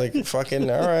 and I was like, "Fucking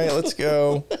all right, let's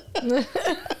go."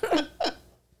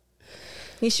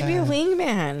 You should be a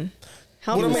wingman.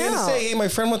 What am I gonna say? Hey, my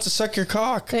friend wants to suck your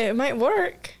cock. It might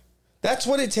work. That's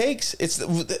what it takes. It's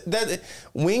that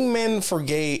wingmen for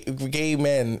gay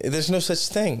men. There's no such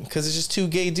thing because it's just two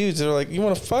gay dudes. They're like, "You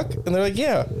want to fuck?" And they're like,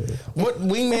 "Yeah." What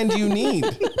wingman do you need?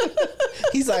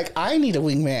 He's like, "I need a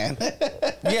wingman."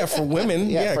 Yeah, for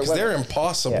women. Yeah, because they're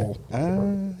impossible.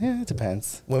 Yeah, it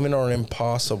depends. Women are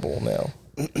impossible now.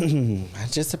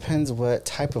 It just depends what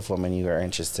type of woman you are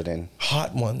interested in.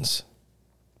 Hot ones.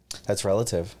 That's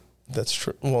relative. That's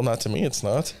true. Well, not to me. It's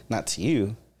not. Not to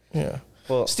you. Yeah.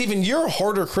 Well, Steven, you're a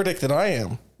harder critic than I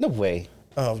am. No way.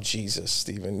 Oh, Jesus,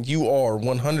 Steven. You are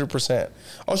 100%.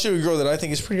 I'll show you a girl that I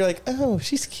think is pretty. You're like, oh,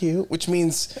 she's cute, which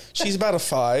means she's about a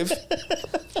 5.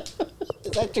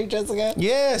 Is that true, Jessica?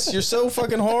 Yes, you're so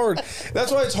fucking hard.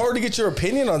 That's why it's hard to get your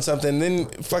opinion on something. Then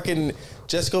fucking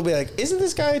Jessica will be like, isn't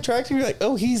this guy attractive? You're like,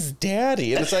 oh, he's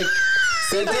daddy. And it's like,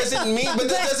 that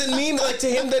doesn't mean, like, to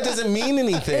him, that doesn't mean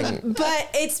anything. But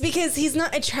it's because he's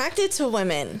not attracted to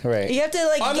women. Right. You have to,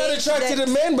 like, I'm not attracted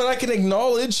to men, but I can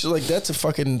acknowledge, like, that's a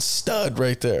fucking stud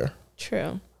right there.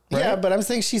 True. Right? Yeah, but I'm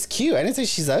saying she's cute. I didn't say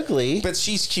she's ugly. But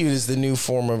she's cute is the new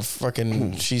form of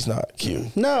fucking, she's not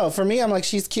cute. No, for me, I'm like,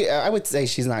 she's cute. I would say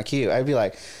she's not cute. I'd be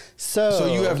like,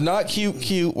 So you have not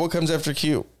cute. What comes after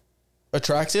cute?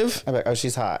 Attractive? I'm like, oh,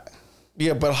 she's hot.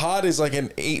 Yeah, but hot is like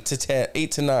an 8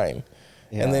 to 9.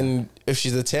 Yeah. And then if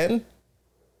she's a 10,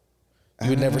 you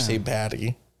would never say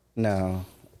baddie. No.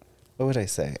 What would I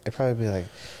say? I'd probably be like,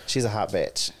 she's a hot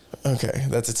bitch. Okay,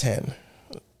 that's a 10.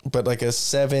 But like a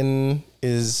 7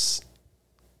 is...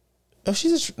 Oh,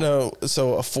 she's a... No,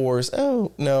 so a 4 is...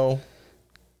 Oh, no.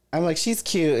 I'm like, she's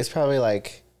cute. It's probably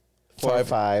like 4 or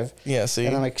 5. Yeah, see?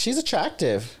 And I'm like, she's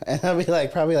attractive. And I'll be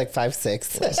like, probably like 5, 6.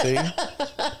 See?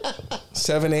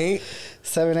 7, 8?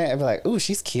 7, 8. I'd be like, ooh,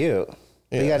 she's cute.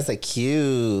 Yeah. But you gotta say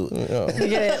cute. Oh. You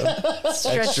gotta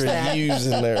stretch Extra that. U's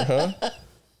in there, huh?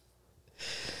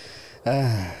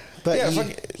 But Yeah,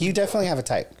 you definitely have a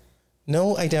type.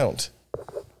 No, I don't.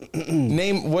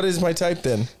 Name... What is my type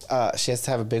then? She has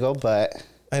to have a big old butt,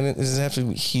 It doesn't have to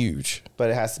be huge. but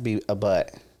it has to be a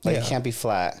butt. Like, Yeah. it can't be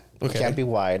flat. Okay. It can't be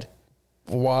wide.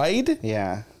 Wide?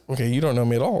 Yeah. Okay, you don't know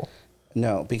me at all.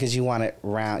 No, because you want it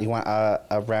round. You want a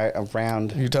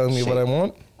round. You're telling me what I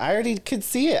want? I already could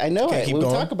see it. I know Okay, it. keep We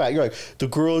going. talk about it. You're like, the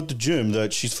girl at the gym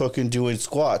that she's fucking doing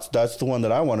squats. That's the one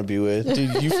that I want to be with.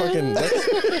 Dude, you fucking...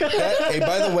 hey,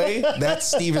 by the way, that's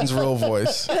Steven's real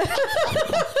voice.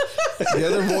 The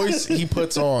other voice he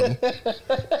puts on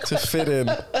to fit in.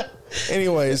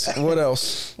 Anyways, what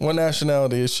else? What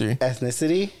nationality is she?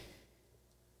 Ethnicity?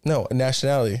 No,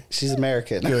 nationality. She's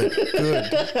American. Good.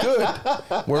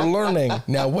 We're learning.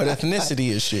 Now, what ethnicity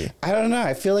is she? I don't know.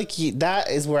 I feel like that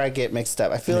is where I get mixed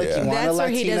up. I feel like Yeah. you want That's a where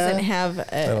Latina. he doesn't have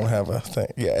I don't have a thing.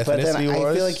 Yeah, But then I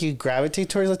ethnicity-wise. feel like you gravitate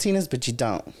towards Latinas, but you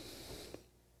don't.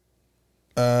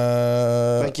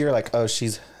 Like you're like, oh,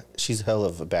 she's hell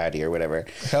of a baddie or whatever.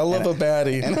 Hell of a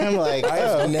baddie. And I'm like,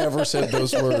 I've never said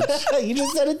those words. you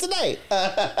just said it tonight.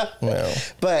 No.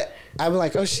 But I'm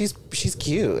like, oh, she's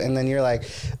cute, and then you're like,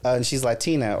 and she's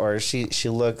Latina, or she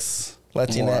looks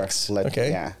Latinx. more Okay.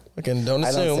 Yeah. Again, don't I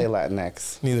assume. don't say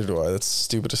Latinx, Neither do I. That's the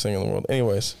stupidest thing in the world.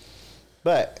 Anyways.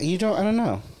 but you don't. I don't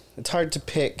know. It's hard to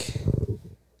pick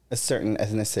a certain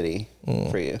ethnicity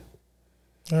for you.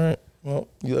 All right. Well,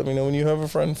 you let me know when you have a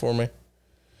friend for me.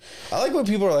 I like when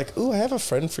people are like, ooh, I have a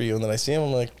friend for you. And then I see him,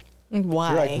 I'm like... Why?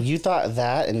 You're like, you thought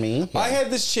that and me? I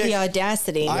had this chick... the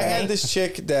audacity. I right? had this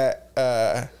chick that...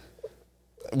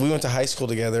 we went to high school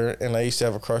together, and I used to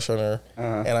have a crush on her.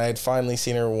 And I had finally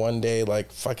seen her one day,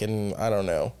 like, fucking, I don't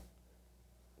know,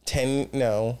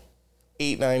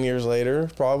 8, 9 years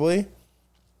later, probably.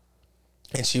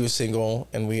 And she was single,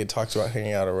 and we had talked about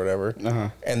hanging out or whatever.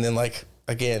 And then, like,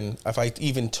 again, if I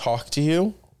even talk to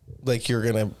you, like, you're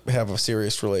going to have a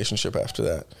serious relationship after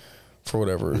that, for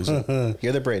whatever reason.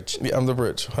 You're the bridge. Yeah, I'm the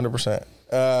bridge, 100%.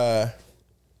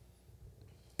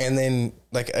 And then,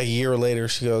 like, a year later,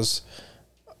 she goes...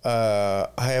 I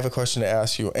have a question to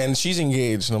ask you. And she's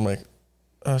engaged. And I'm like,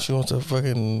 oh, she wants a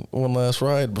fucking one last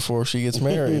ride before she gets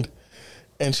married.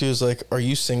 And she was like, are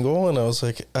you single? And I was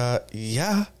like,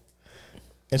 yeah.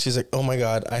 And she's like, oh my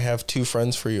God, I have 2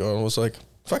 friends for you. And I was like,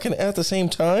 fucking at the same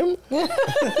time?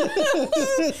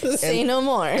 Say no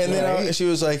more. And then she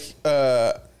was like,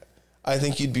 I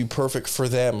think you'd be perfect for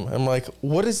them. I'm like,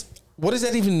 what does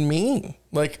that even mean?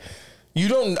 Like,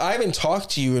 I haven't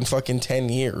talked to you in fucking 10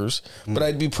 years, but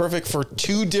I'd be perfect for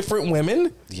 2 different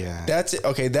women? Yeah. That's it.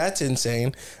 Okay, that's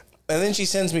insane. And then she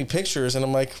sends me pictures, and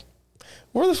I'm like,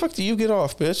 where the fuck do you get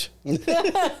off, bitch? They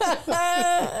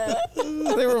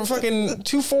were fucking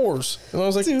 2 4s. And I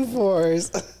was like, 2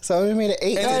 4s. So we made it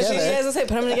 8 And Oh, then she, together. as I say,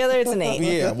 put them together, it's an 8.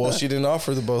 yeah, well, she didn't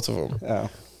offer the both of them. Oh.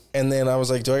 And then I was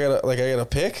like, I gotta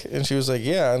pick? And she was like,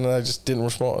 yeah. And then I just didn't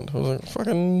respond. I was like,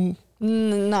 fucking...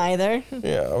 Neither.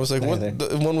 Yeah, I was like, Neither.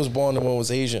 what? One was blonde and one was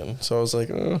Asian. So I was like,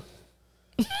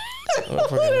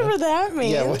 Whatever that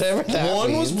means. Yeah, whatever that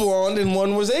one was means. blonde and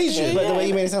one was Asian. But the way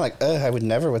you made it sound like, I would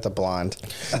never with a blonde.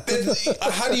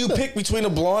 How do you pick between a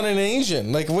blonde and an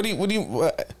Asian? Like, what do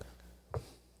you?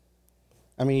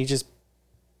 I mean,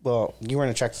 you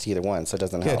weren't attracted to either one, so it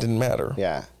doesn't Yeah, help. it didn't matter.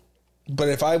 Yeah. But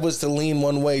if I was to lean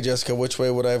one way, Jessica, which way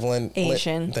would I have leaned?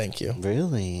 Asian. Thank you.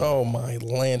 Really? Oh my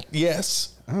land.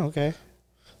 Yes. Oh, okay.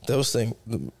 Those things.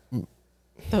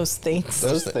 Those things.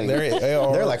 Those things.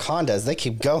 They're like Hondas. They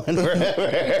keep going forever.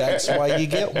 That's why you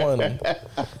get one.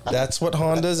 That's what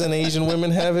Hondas and Asian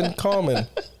women have in common.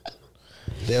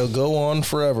 They'll go on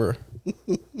forever.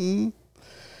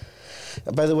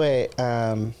 By the way,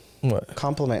 What?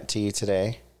 compliment to you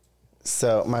today.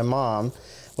 So my mom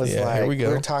was here we go.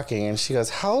 were talking, and she goes,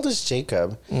 "How old is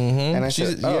Jacob?" Mm-hmm. And I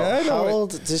said, I know "How it.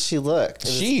 old does she look?"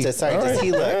 Does he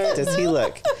look? Does he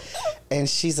look? And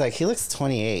she's like, "He looks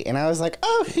 28." And I was like,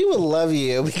 "Oh, he will love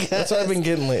you." Because That's what I've been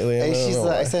getting lately. And she's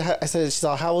like, I said, she's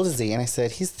all, "How old is he?" And I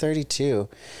said, "He's 32."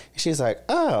 And she's like,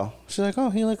 "Oh." She's like,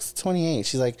 "Oh, he looks 28."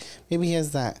 She's like, "Maybe he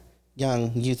has that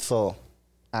young, youthful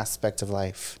aspect of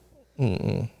life."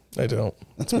 I don't.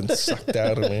 It's been sucked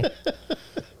out of me.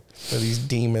 By these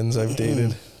demons I've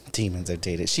dated. Demons I've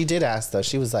dated. She did ask, though.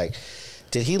 She was like,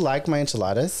 "Did he like my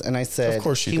enchiladas?" And I said, Of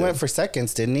course she he did. went for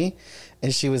seconds, didn't he?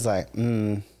 And she was like,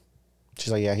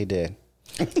 She's like, "Yeah, he did."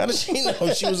 How did she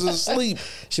know she was asleep?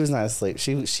 She was not asleep.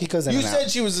 She goes in You and out.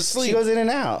 said she was asleep. She goes in and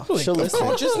out. Like, She'll listen.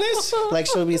 consciousness? Like,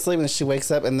 she'll be asleep and she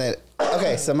wakes up and then...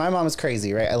 Okay, so my mom is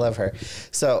crazy, right? I love her.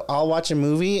 So I'll watch a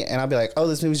movie and I'll be like, "Oh,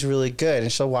 this movie's really good."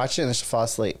 And she'll watch it and then she'll fall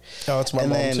asleep. Oh, it's my and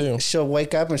mom then too. she'll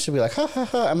wake up and she'll be like, "Ha, ha,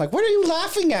 ha." I'm like, "What are you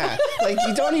laughing at? Like,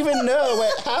 you don't even know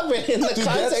what happened in the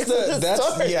context of the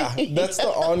story." Yeah, that's the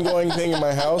ongoing thing in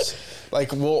my house.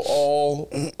 Like, we'll all...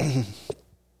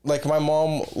 Like, my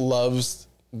mom loves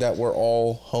that we're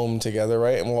all home together,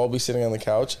 right? And we'll all be sitting on the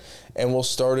couch and we'll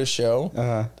start a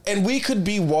show. And we could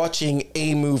be watching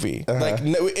a movie. Like,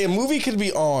 a movie could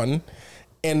be on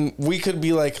and we could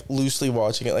be, like, loosely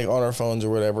watching it, like, on our phones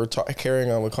or whatever, carrying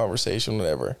on with conversation,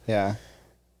 whatever. Yeah.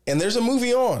 And there's a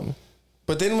movie on.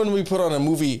 But then when we put on a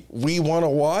movie we want to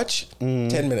watch, 10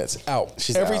 minutes out.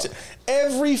 She's out.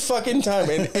 Every fucking time.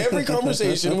 And every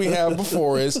conversation we have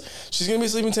before is, she's going to be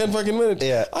sleeping 10 fucking minutes.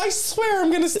 Yeah. I swear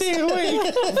I'm going to stay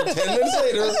awake. 10 minutes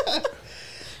later,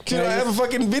 dude, I have a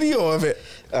fucking video of it.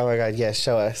 Oh my God, yes,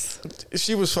 show us.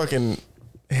 She was fucking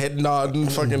head nodding,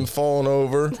 fucking falling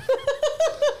over.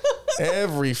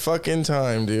 Every fucking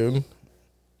time, dude.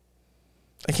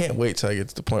 I can't wait till I get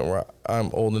to the point where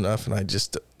I'm old enough and I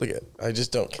just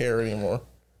don't care anymore.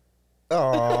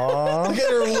 Aww. Look at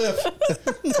her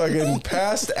lip, fucking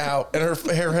passed out, and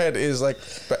her head is like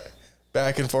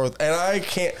back and forth. And I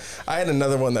can't. I had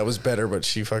another one that was better, but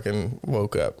she fucking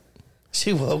woke up.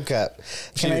 She woke up.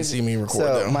 She didn't see me record,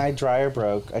 So though. my dryer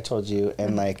broke, I told you,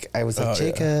 and like I was like, Oh, yeah.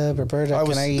 "Jacob, Roberta,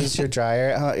 can I use your dryer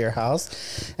at your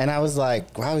house?" And I was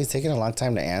like, "Wow, he's taking a long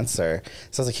time to answer."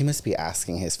 So I was like, he must be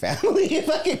asking his family if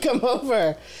I could come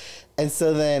over. And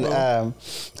so then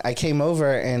I came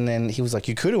over, and then he was like,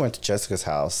 "You could have went to Jessica's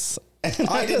house." And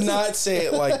I did not say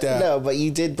it like that. No, but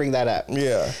you did bring that up.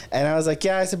 Yeah. And I was like,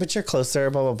 "Yeah." I said, "But you're closer,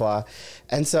 blah, blah, blah."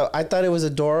 And so I thought it was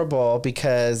adorable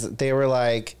because they were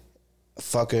like,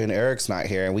 "Fucking Eric's not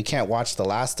here and we can't watch The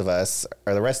Last of Us,"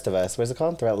 or The Rest of Us. What is it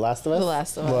called? The Last of Us? The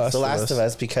Last of Us. The Last of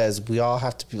Us, because we all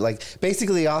have to be like,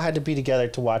 basically all had to be together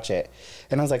to watch it.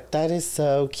 And I was like, that is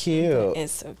so cute.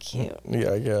 It's so cute.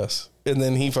 Yeah, I guess. And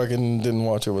then he fucking didn't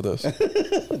watch it with us.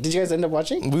 Did you guys end up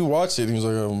watching? We watched it. He was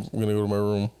like, "I'm gonna go to my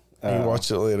room." He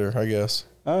watched it later, I guess.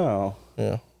 Oh.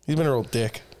 Yeah, he's been a real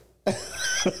dick.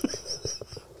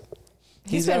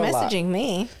 He's been got a lot. messaging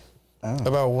me.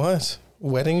 About what?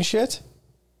 Wedding shit?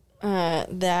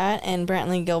 That and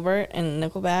Brantley Gilbert and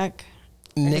Nickelback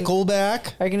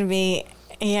Nickelback? are going to be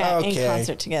in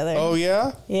concert together. Oh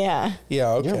yeah? Yeah. Yeah,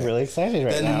 okay. You're really excited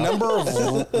right now.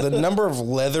 The number of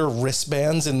leather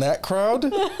wristbands in that crowd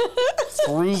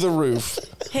through the roof.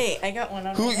 Hey, I got one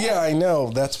on Who? my head. Yeah, I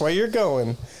know. That's why you're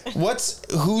going.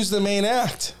 Who's the main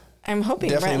act? I'm hoping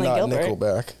Definitely Brantley not Gilbert.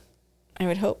 Nickelback. I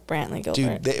would hope Brantley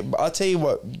Gilbert. Dude, I'll tell you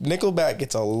what. Nickelback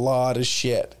gets a lot of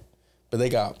shit, but they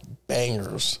got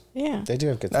bangers. Yeah. They do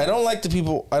have good I don't like the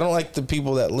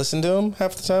people that listen to them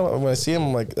half the time. When I see them,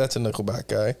 I'm like, that's a Nickelback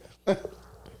guy.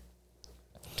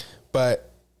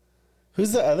 But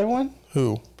Who's the other one?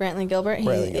 who? Brantley Gilbert.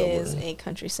 Brantley He Gilbert. is a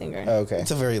country singer. Oh, okay.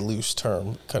 It's a very loose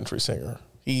term, country singer.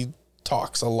 He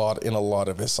talks a lot in a lot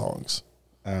of his songs.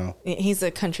 Oh. He's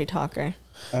a country talker.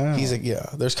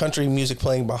 There's country music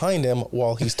playing behind him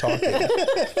while he's talking.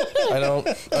 I don't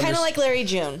Kind of like Larry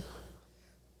June.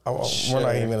 We're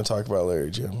not even going to talk about Larry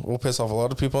June. We'll piss off a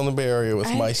lot of people in the Bay Area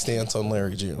with my stance on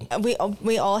Larry June.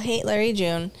 We all hate Larry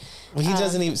June. Well, he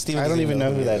doesn't even. Steven I don't doesn't even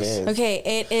know who that is. Okay,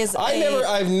 it is.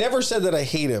 I've never said that I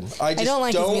hate him. I don't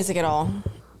like his music at all.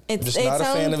 I'm just not a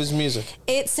fan of his music.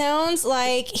 It sounds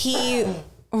like he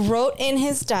wrote in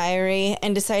his diary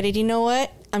and decided, you know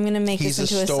what? I'm going to make He's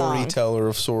this a into a song. storyteller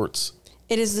of sorts.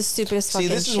 It is the stupidest fucking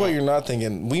See, this is shit. what you're not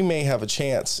thinking. We may have a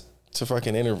chance to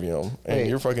fucking interview him, and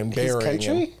you're fucking He's burying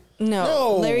country? him. No,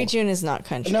 No. Larry June is not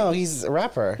country. No, he's a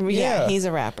rapper. Yeah, he's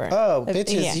a rapper. Oh,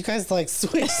 bitches, Yeah. you guys like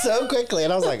switch so quickly.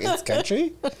 And I was like, it's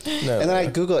country? No, And then I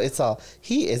Google it's all,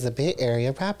 he is a Bay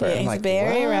Area rapper. Yeah, I'm he's like, a Bay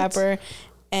Area what? rapper,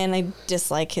 and I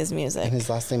dislike his music. And his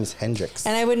last name is Hendrix.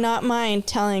 And I would not mind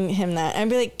telling him that. I'd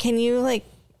be like, can you like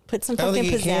put some I don't fucking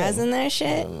think he pizzazz can. in there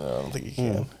shit? No, I don't think you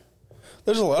can.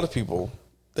 There's a lot of people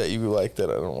that you like that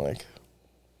I don't like.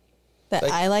 That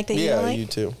I like that you yeah, don't like? you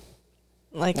too.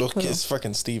 Like Well, who? it's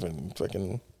fucking Steven.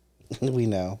 Fucking. We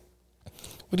know.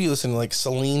 What do you listen to? Like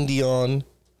Celine Dion?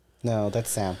 No, that's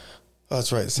Sam. Oh,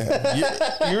 that's right, Sam.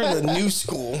 You're the new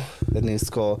school. The new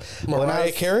school.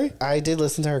 Mariah Carey? I did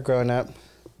listen to her growing up.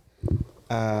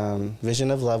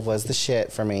 Vision of Love was the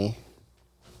shit for me.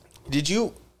 Did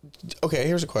you? Okay,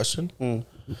 here's a question.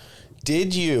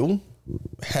 Did you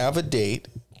have a date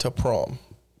to prom?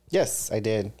 Yes, I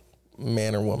did.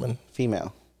 Man or woman?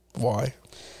 Female. Why?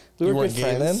 We You were weren't good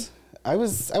gay friends. I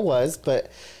was,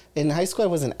 but in high school I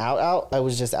wasn't out. I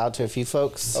was just out to a few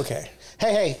folks. Okay.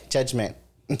 Hey, judgment.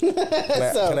 Can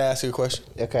I ask you a question?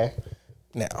 Okay.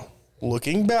 Now,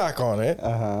 looking back on it,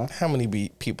 how many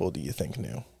people do you think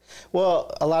knew?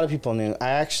 Well, a lot of people knew. I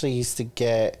actually used to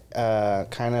get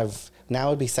kind of, now it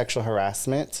would be sexual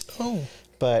harassment. Oh.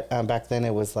 But back then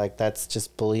it was like, that's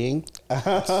just bullying.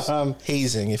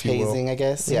 Hazing, if you will. Hazing, I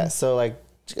guess. Yeah. So like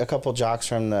a couple jocks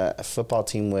from the football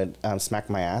team would smack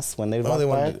my ass when they would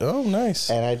walk by. Oh, nice.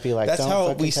 And I'd be like, That's don't how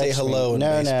fucking we say touch hello me. in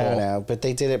No, baseball. no. But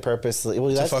they did it purposely.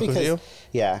 Well, that's fuck with because, you?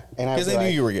 yeah. And I Because was they knew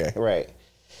like, you were gay. right.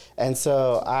 And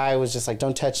so I was just like,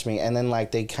 don't touch me. And then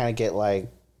like they kind of get like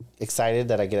excited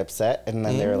that I get upset. And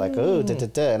then they were like, oh, da da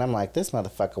da. And I'm like, this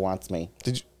motherfucker wants me.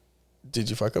 Did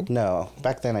you fuck him? No.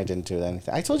 Back then I didn't do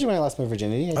anything. I told you when I lost my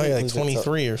virginity. Oh, yeah, like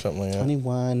 23 or something like that.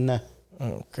 21.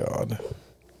 Oh, God.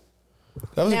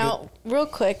 That was Now, real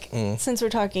quick, since we're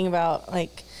talking about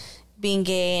like being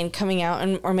gay and coming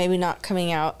out, or maybe not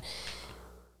coming out,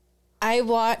 I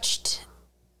watched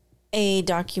a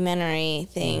documentary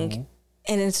thing,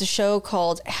 and it's a show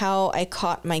called "How I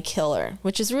Caught My Killer,"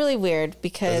 which is really weird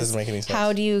because doesn't make any sense.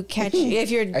 how do you catch if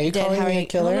you're Are you dead? calling How me are a you,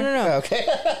 killer? No, no, no. Okay.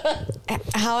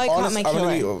 How I caught my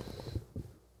killer.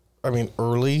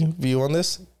 Early view on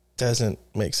this doesn't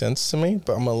make sense to me,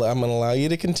 but I'm gonna allow you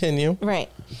to continue. Right.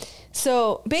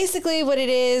 So basically what it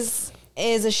is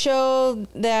a show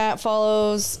that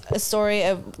follows a story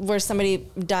of where somebody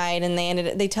died and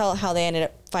they tell how they ended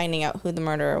up finding out who the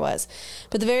murderer was.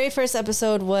 But the very first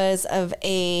episode was of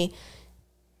a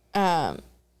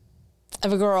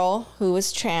girl who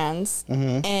was trans,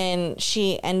 and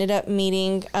she ended up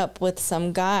meeting up with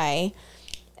some guy,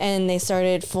 and they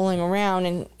started fooling around,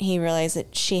 and he realized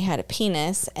that she had a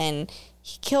penis and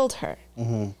he killed her.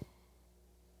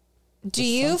 Do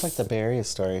you Sounds like the Bay Area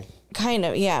story. kind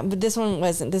of, yeah, but this one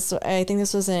wasn't. I think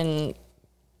this was in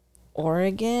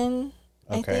Oregon.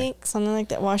 I Okay. think something like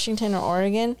that, Washington or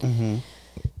Oregon.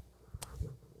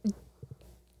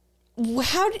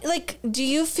 How do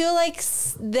you feel like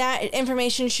that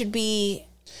information should be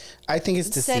I think it's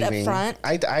set deceiving. up front?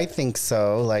 I think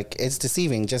so. Like it's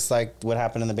deceiving, just like what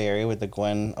happened in the Bay Area with the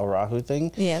Gwen Oahu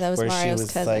thing. Yeah, that was where Mario's she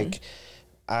was cousin. like,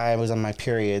 I was on my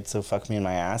period, so fuck me in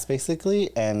my ass, basically.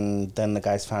 And then the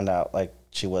guys found out like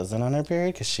she wasn't on her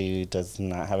period because she does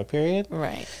not have a period.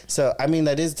 Right. So I mean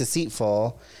that is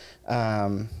deceitful.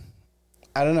 I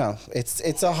don't know.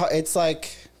 It's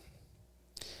like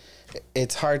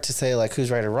it's hard to say like who's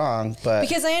right or wrong, but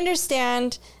Because I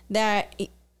understand that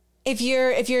if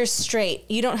you're straight,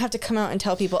 you don't have to come out and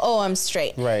tell people, "Oh, I'm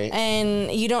straight." Right.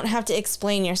 And you don't have to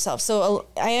explain yourself. So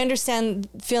I understand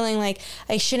feeling like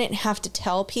I shouldn't have to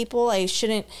tell people. I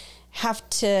shouldn't have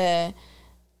to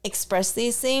express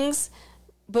these things.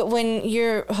 But when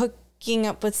you're hooking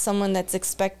up with someone that's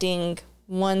expecting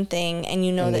one thing and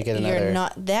you know And they that get you're another.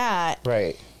 not that,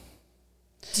 right.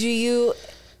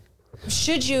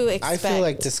 should you expect? I feel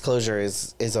like disclosure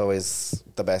is always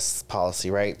the best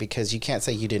policy, right? Because you can't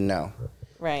say you didn't know.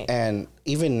 right. And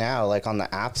even now, like on the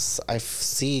apps, I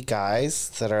see guys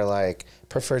that are like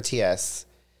prefer TS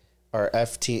or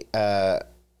FT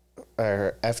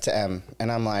or F to M,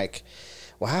 and I'm like,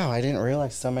 wow, I didn't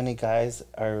realize so many guys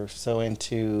are so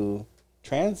into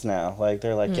trans now. Like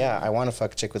they're like, yeah, I want to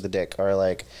fuck a chick with a dick, or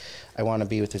like, I want to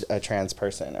be with a trans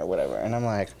person or whatever. And I'm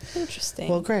like, Interesting.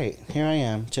 well, great, here I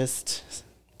am, just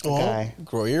a guy.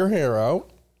 Grow your hair out.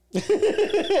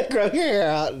 Grow your hair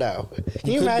out. No.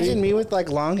 Can you could imagine be. me with like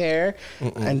long hair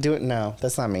and do it? No,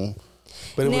 that's not me.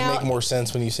 But it Now- would make more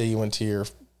sense when you say you went to your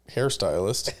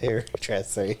hairstylist.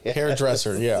 Hairdresser.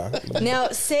 Hairdresser, yeah. Now,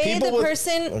 say People the with-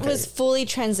 person okay. was fully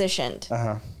transitioned.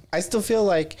 I still feel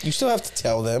like You still have to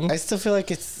tell them. I still feel like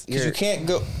it's Because you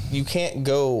can't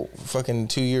go fucking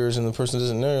 2 years and the person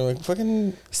doesn't know. Like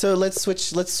fucking. So let's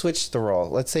switch the role.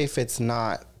 Let's say if it's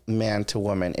not man to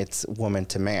woman, it's woman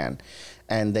to man,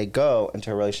 and they go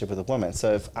into a relationship with a woman.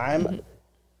 So if I'm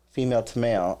female to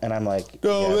male, and I'm like,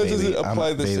 No, that doesn't baby,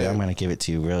 apply the baby, same. I'm gonna give it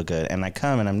to you real good, and I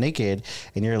come and I'm naked,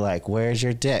 and you're like, where's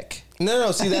your dick?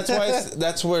 No. See, that's why.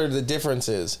 That's where the difference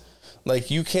is.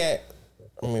 Like you can't.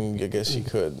 I mean, I guess you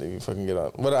could. You fucking get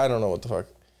on. But I don't know what the fuck.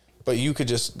 But you could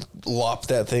just lop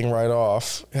that thing right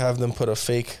off. Have them put a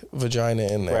fake vagina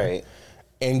in there. Right.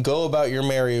 And go about your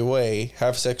merry way.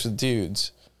 Have sex with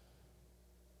dudes.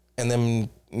 And then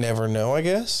never know, I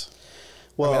guess.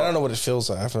 Well, I don't know what it feels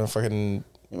like. I have to fucking.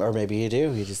 Or maybe you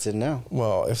do. You just didn't know.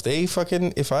 Well,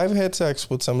 if I've had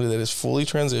sex with somebody that is fully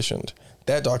transitioned,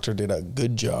 that doctor did a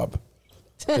good job.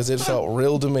 Because it felt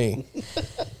real to me.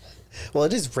 Well,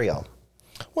 it is real.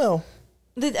 Well,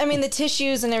 the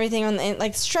tissues and everything on the,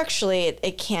 like structurally,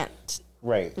 it can't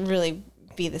Right. really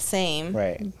be the same.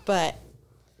 Right. But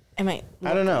it might.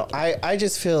 I don't know. I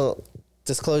just feel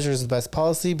disclosure is the best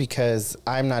policy because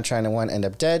I'm not trying to, one, end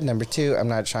up dead. Number two, I'm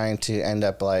not trying to end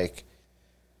up like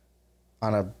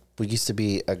we used to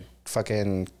be a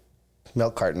fucking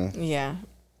milk carton. Yeah.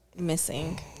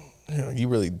 Missing. you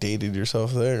really dated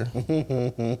yourself there.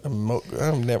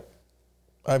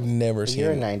 I've never seen.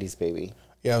 You're a 90s baby.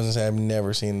 Yeah, I was gonna say I've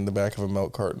never seen the back of a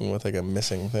milk carton with like a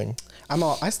missing thing.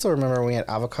 I still remember when we had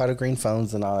avocado green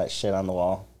phones and all that shit on the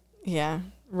wall. Yeah.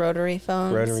 Rotary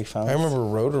phones. Rotary phones. I remember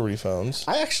rotary phones.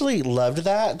 I actually loved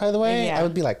that, by the way. Yeah. I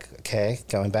would be like, okay,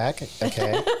 going back.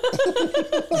 Okay.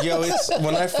 Yo, it's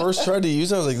when I first tried to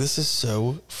use it, I was like, this is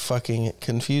so fucking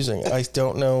confusing. I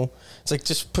don't know. It's like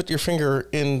just put your finger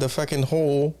in the fucking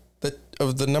hole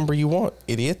of the number you want,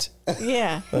 idiot.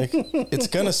 Yeah. Like it's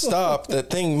gonna stop. That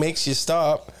thing makes you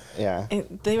stop. Yeah.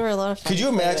 They were a lot of fun. Could you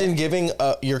to play imagine with. giving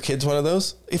your kids one of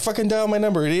those? You fucking dial my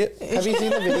number, idiot. Have you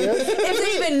seen the videos?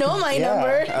 If they even know my Yeah.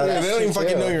 number. Oh, They that's don't even true,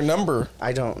 fucking too. know your number.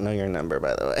 I don't know your number,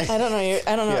 by the way. I don't know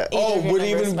either Oh, of your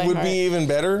numbers by would heart. be even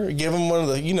better. Give them one of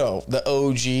the, the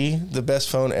OG, the best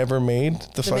phone ever made.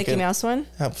 The The Mickey Mouse one?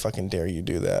 How fucking dare you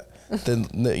do that? The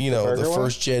burger the one?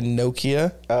 first gen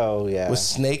Nokia Oh, yeah. with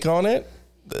Snake on it.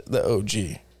 The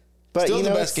OG. But Still you the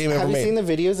know, best game ever have made. you seen the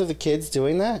videos of the kids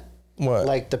doing that? What?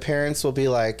 Like the parents will be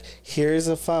like, "Here's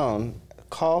a phone,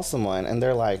 call someone," and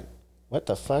they're like, "What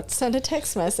the fuck?" Send a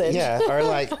text message. Yeah, or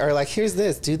like, "Here's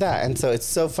this, do that," and so it's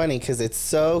so funny because it's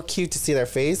so cute to see their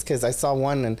face. Because I saw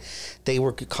one and they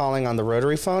were calling on the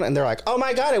rotary phone, and they're like, "Oh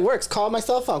my god, it works! Call my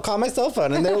cell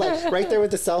phone, and they're like right there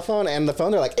with the cell phone and the phone.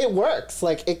 They're like, "It works!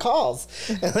 Like it calls,"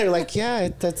 and they're like, "Yeah,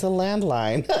 that's a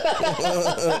landline."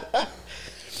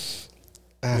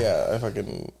 Yeah, I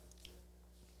fucking.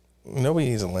 Nobody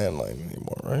needs a landline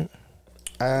anymore, right?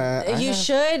 You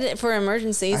should for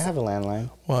emergencies. I have a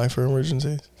landline. Why for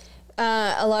emergencies?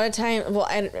 A lot of time,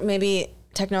 maybe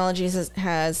technology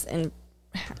has improved.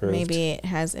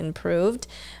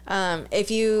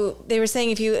 They were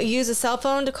saying if you use a cell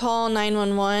phone to call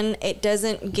 911, it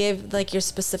doesn't give like your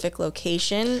specific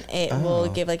location. It will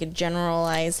give like a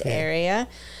generalized area.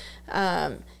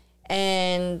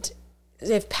 And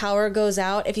if power goes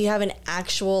out, if you have an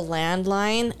actual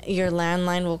landline, your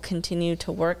landline will continue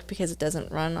to work because it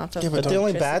doesn't run off of But the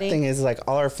only bad electricity. thing is like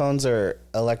all our phones are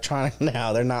electronic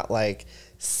now. They're not like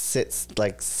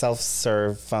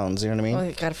self-serve phones. You know what I mean? Well,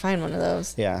 you gotta find one of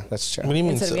those Yeah, that's true. What do you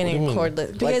mean? instead of what do getting you a mean? cordless.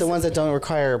 Like Because the ones that don't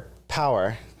require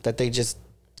power, that they just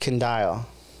can dial.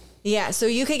 yeah, so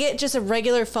you could get just a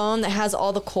regular phone that has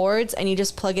all the cords, and you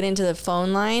just plug it into the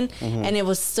phone line, and it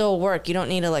will still work. You don't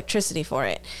need electricity for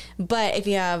it. But if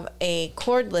you have a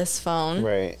cordless phone,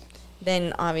 Right.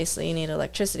 then obviously you need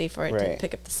electricity for it to Right.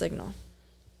 pick up the signal.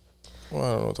 Well,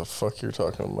 I don't know what the fuck you're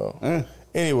talking about.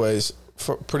 Anyways,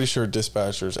 pretty sure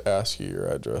dispatchers ask you your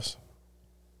address.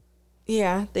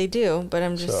 Yeah, they do, but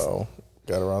I'm just. So,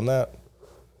 got around that.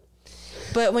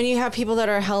 But when you have people that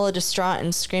are hella distraught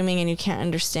and screaming and you can't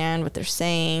understand what they're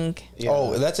saying, Yeah.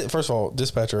 Oh, that's it. First of all,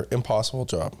 dispatcher, impossible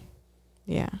job.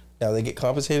 yeah. Now, they get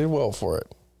compensated well for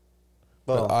it.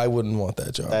 Well, But I wouldn't want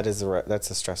that job. that's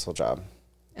a stressful job.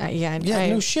 Yeah,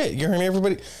 No shit. You're hearing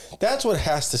everybody. That's what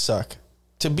has to suck.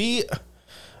 To be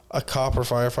a cop or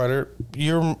firefighter,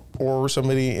 or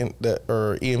somebody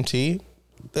or EMT,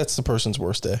 that's the person's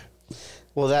worst day.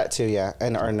 Well, that too, yeah,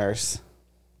 and our nurse.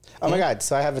 Oh my God!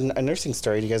 So I have a nursing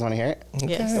story. Do you guys want to hear it?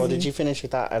 Yes. Well, did you finish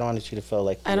your thought? I don't want you to feel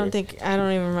like I don't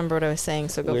even remember what I was saying,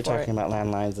 so go we were for talking it. about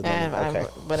landlines. And then, okay.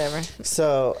 Whatever.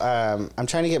 So I'm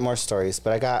trying to get more stories,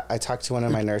 but I talked to one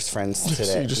of my nurse friends So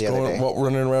today. you're just the other day.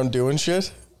 running around doing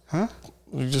shit? Huh?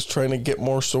 You're just trying to get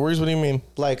more stories? What do you mean?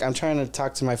 Like, I'm trying to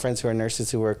talk to my friends who are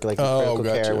nurses who work like in Oh, critical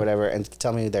care gotcha. or whatever, and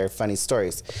tell me their funny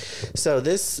stories. So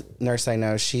this nurse I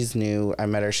know, she's new. I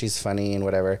met her. She's funny and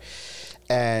whatever.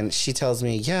 And she tells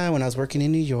me, yeah, when I was working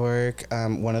in New York,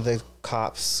 one of the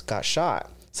cops got shot.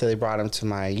 So they brought him to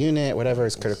my unit, whatever,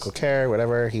 it's critical care,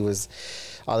 whatever. He was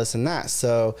all this and that.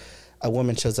 So a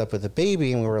woman shows up with a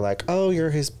baby, and we were like, oh,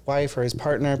 you're his wife or his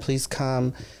partner. Please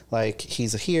come. Like,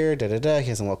 he's here, da-da-da. He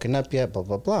hasn't woken up yet, blah,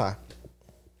 blah, blah.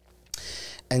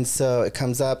 And so it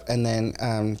comes up, and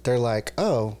then they're like,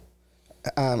 oh,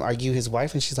 are you his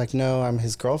wife? And she's like, no, I'm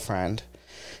his girlfriend.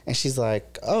 And she's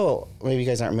like, oh, maybe you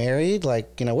guys aren't married,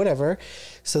 like, you know, whatever.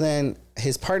 So then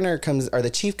his partner comes, or the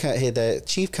chief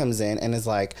comes in and is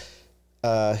like,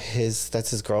 that's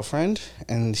his girlfriend.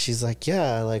 And she's like,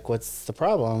 yeah, like, what's the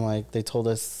problem? Like, they told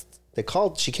us,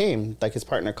 she came, like, his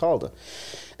partner called.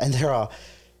 And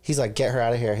he's like, get her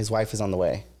out of here. His wife is on the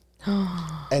way.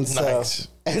 And so, Nice.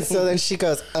 And so then she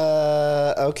goes,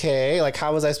 okay, like,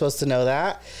 how was I supposed to know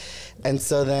that? And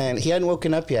so then he hadn't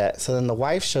woken up yet. So then the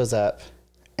wife shows up.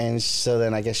 And so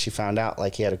then I guess she found out,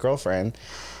 like, he had a girlfriend.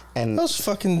 And Those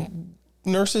fucking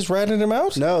nurses ratted him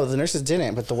out? no, the nurses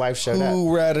didn't, but the wife showed up.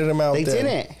 Who ratted him out They then?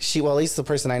 didn't. Well, at least the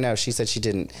person I know, she said she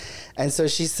didn't. And so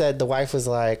she said the wife was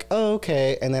like, oh,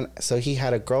 okay. And then, so he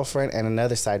had a girlfriend and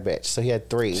another side bitch. So he had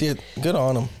 3. See, good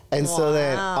on him. And so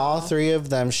then Wow. all 3 of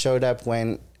them showed up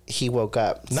when he woke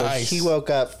up. Nice. So he woke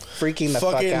up freaking the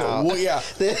fuck out. Well, yeah.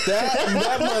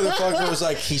 that motherfucker was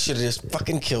like, he should have just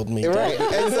fucking killed me. dude. Right.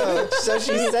 And so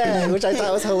she said, which I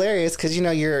thought was hilarious, because, you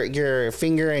know, your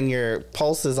finger and your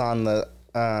pulse is on the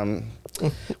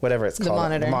whatever it's called,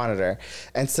 monitor. the monitor.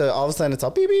 And so all of a sudden it's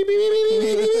all beep beep beep beep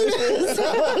beep beep beep.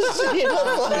 So she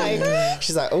was like,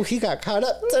 she's like, oh, he got caught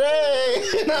up today.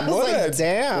 And I was like,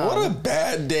 damn. What a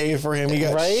bad day for him. He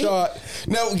got Right? shot.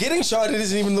 Now, getting shot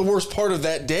isn't even the worst part of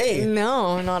that day.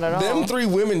 No, not at all. Them 3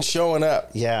 women showing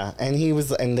up. Yeah, and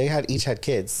they each had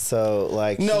kids. So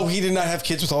like, No, he did not have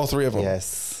kids with all 3 of them.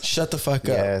 yes. Shut the fuck up.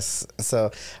 Yes. So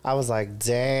I was like,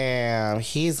 damn,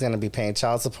 he's going to be paying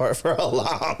child support for a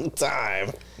long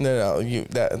time. No,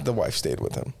 the wife stayed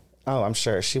with him. Oh, I'm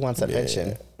sure. She wants that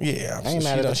pension. Yeah. I ain't so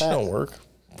mad about she that. don't work.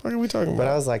 What are we talking But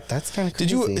about? I was like, that's kind of Did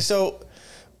crazy. you? So,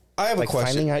 I have like a question.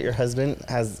 finding out your husband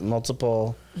has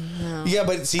multiple. Yeah,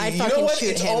 but see, I'd you know fucking what?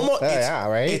 shoot It's him. almost. Oh, yeah,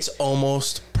 right? It's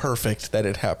almost perfect that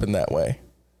it happened that way.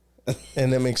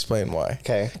 And let me explain why.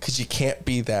 Okay. Because you can't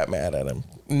be that mad at him.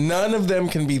 None of them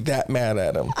can be that mad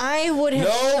at him. I would have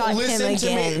No, shot him listen to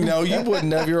again. me. No, you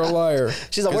wouldn't have. You're a liar.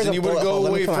 She's like, 'Cause where's then the you would bullet go hole?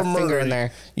 Let me away put my from finger murder. in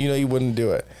there. You know, you wouldn't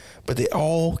do it. But they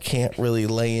all can't really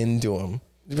lay into him.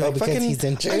 You'd be Oh, because he's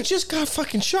injured? I just got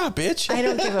fucking shot, bitch. I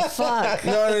don't give a fuck.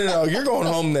 No. You're going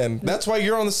home then. That's why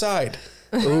you're on the side.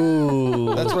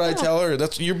 Ooh. That's what I tell her.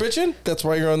 You're bitching. That's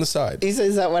why you're on the side.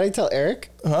 Is that what I tell Eric?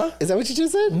 Huh? Is that what you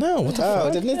just said? No. What the Oh,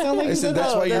 fuck? didn't it sound like I you said said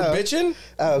that's that? why you're No. bitching.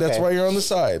 Oh, okay. That's why you're on the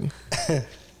side.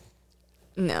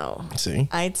 No. See?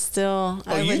 I'd still.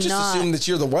 Oh, I you would just not. assume that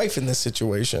you're the wife in this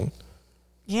situation.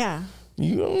 Yeah.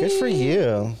 Good for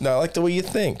you. No, I like the way you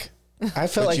think. I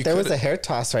felt But like you there was coulda- a hair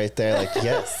toss right there. Like,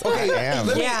 yes, I am.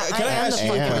 Let me, Yeah, can I I am ask the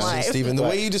you a fucking question, wife. Stephen? The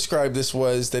What? way you described this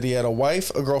was that he had a wife,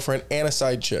 a girlfriend, and a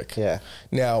side chick. Yeah.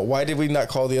 Now, why did we not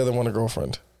call the other one a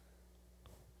girlfriend?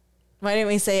 Why didn't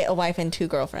we say a wife and 2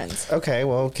 girlfriends? Okay,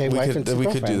 well, okay, We wife could and 2 we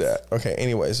could do girlfriends. that. Okay.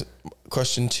 Anyways,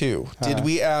 question 2: Did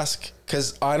we ask?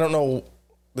 Because I don't know.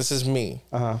 This is me.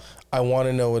 I want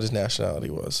to know what his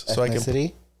nationality was, so I can.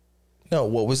 Ethnicity? No,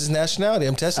 what was his nationality?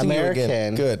 I'm testing you again.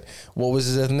 American. Good. What was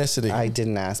his ethnicity? I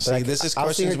didn't ask. See, But this is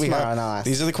I'll see her questions we tomorrow have. and I'll ask.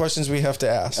 These are the questions we have to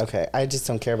ask. Okay, I just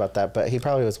don't care about that. But he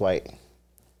probably was white.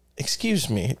 Excuse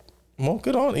me. Well,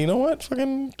 good on. You know what?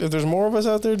 Fucking, if there's more of us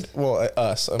out there, well,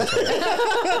 us. I'm sorry.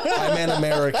 I meant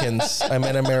Americans.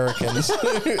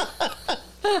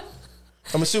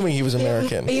 I'm assuming he was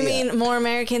American. You mean more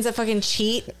Americans that fucking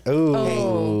cheat? Ooh.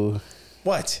 Oh.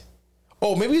 What?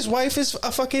 Oh, maybe his wife is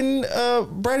a fucking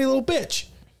bratty little bitch.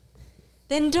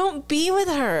 Then don't be with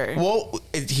her. Well,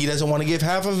 he doesn't want to give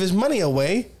half of his money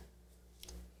away.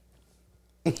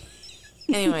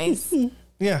 Anyways.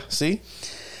 Yeah, see?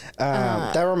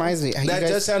 That reminds me. You That guys-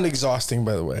 does sound exhausting,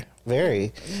 by the way.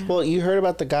 Very. Well, you heard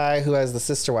about the guy who has the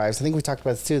sister wives. I think we talked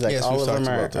about this too. Like Yes, all we've of them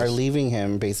talked about are this. leaving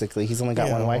him, basically. He's only got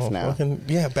Yeah, one wife well, now. fucking-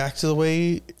 yeah, back to the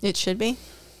way It should be.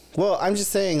 Well, I'm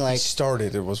just saying, he like,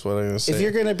 started, it was what I was saying. if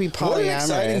you're going to be What an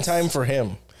exciting polyamorous. time for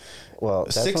him. Well,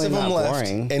 6 definitely of them not left,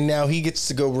 boring. and now he gets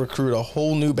to go recruit a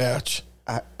whole new batch.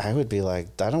 I would be like,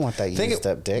 I don't want that used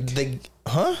up dick.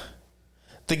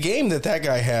 The game that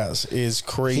guy has is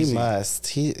crazy. He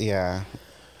must. Yeah.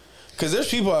 Because there's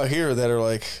people out here that are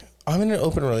like, I'm in an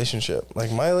open relationship.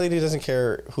 Like, my lady doesn't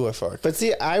care who I fuck. But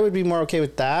see, I would be more okay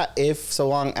with that if, so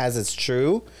long as it's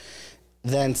true,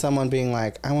 than someone being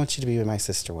like, I want you to be with my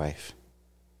sister wife.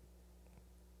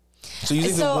 So you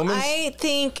think the woman's... I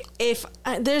think if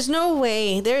there's no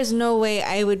way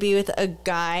I would be with a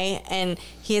guy and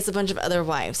he has a bunch of other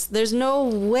wives. There's no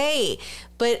way.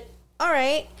 But all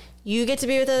right, you get to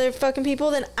be with other fucking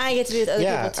people, then I get to be with other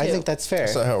people too. Yeah, I think that's fair.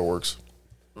 That's not how it works.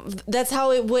 That's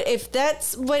how it would. If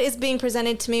that's what is being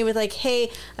presented to me with, like, hey,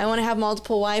 I want to have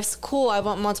multiple wives. Cool, I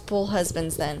want multiple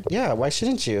husbands. Then Yeah, why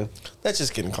shouldn't you? That's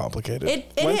just getting complicated.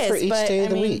 it One is. for each but, day of I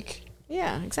the mean, week.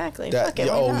 Yeah, exactly. That, Fuck it,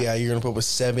 why oh, not? yeah, you're going to put with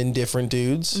 7 different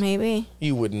dudes? Maybe.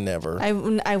 You would never. I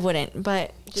wouldn't,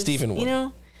 but just, Steven would. You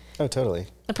know, Oh, totally.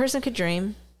 a person could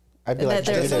dream. I'd be like, That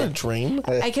That's there's not a dream.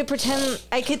 I could pretend.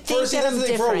 I could think See, that that's I'm the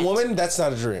thing. different. For a woman, that's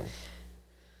not a dream.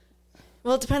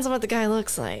 Well, it depends on what the guy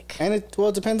looks like. and it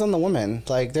depends on the woman.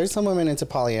 Like, there's some women into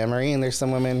polyamory, and there's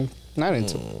some women not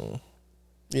into.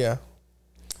 Yeah.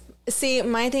 See,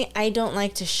 my thing, I don't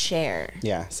like to share.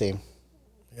 Yeah, see.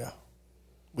 Yeah.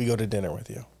 We go to dinner with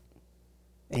you.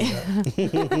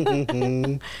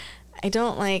 I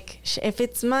don't like if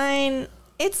it's mine,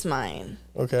 it's mine.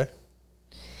 Okay.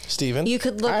 Steven? You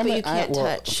could look, but you can't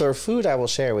touch. For food, I will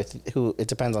share with who. It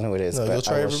depends on who it is. No, but you'll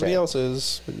try I will everybody share.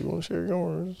 else's, but you won't share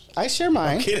yours. I share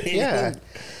mine. I'm kidding. Yeah,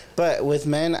 but with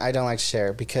men, I don't like to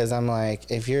share because I'm like,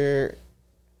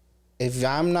 if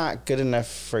I'm not good enough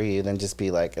for you, then just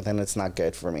be like, then it's not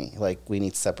good for me. Like, we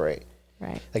need to separate.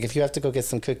 Right. Like, if you have to go get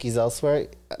some cookies elsewhere,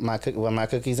 my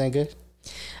cookies ain't good.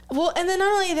 Well, and then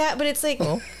not only that, but it's like,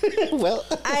 Well,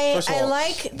 First of I all-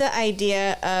 like the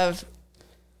idea of,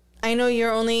 I know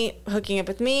you're only hooking up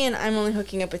with me and I'm only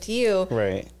hooking up with you.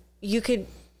 right. You could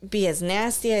be as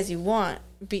nasty as you want.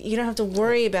 You don't have to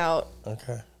worry about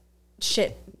Okay.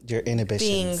 shit Your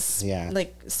inhibitions. being yeah.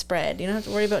 like spread. You don't have to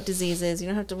worry about diseases. You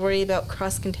don't have to worry about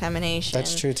cross contamination.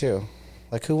 That's true too.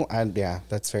 Like yeah,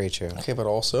 that's very true. Okay, but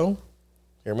also,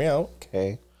 hear me out.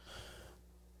 Okay.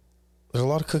 There's a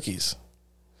lot of cookies.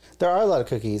 There are a lot of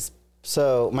cookies.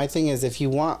 So my thing is, if you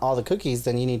want all the cookies,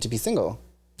 then you need to be single.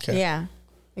 Okay. Yeah,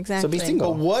 exactly. So be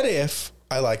single. But what if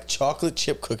I like chocolate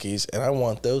chip cookies and I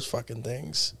want those fucking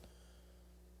things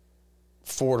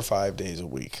 4 to 5 days a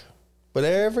week? But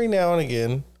every now and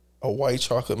again, a white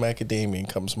chocolate macadamia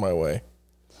comes my way.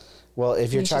 Well,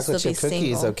 if your You should chocolate still chip be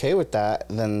cookie is single. okay with that,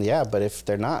 then yeah. But if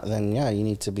they're not, then yeah, you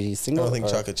need to be I single. don't think or-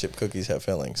 chocolate chip cookies have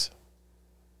fillings.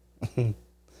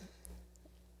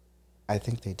 I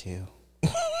think they do.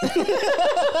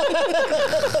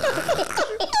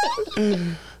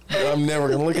 I'm never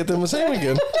going to look at them the same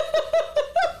again.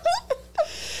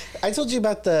 I told you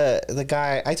about the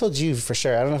guy. I told you for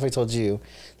sure. I don't know if I told you.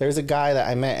 There was a guy that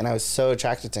I met, and I was so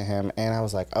attracted to him, and I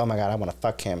was like, oh my god, I want to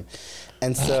fuck him.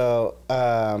 And so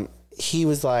he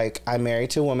was like, I'm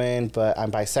married to a woman, but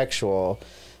I'm bisexual,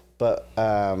 but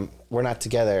we're not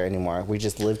together anymore. We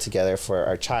just live together for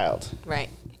our child. Right.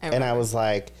 And I was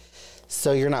like,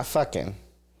 so you're not fucking?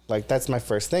 Like, that's my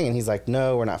first thing. And he's like,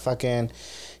 no, we're not fucking.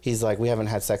 He's like, we haven't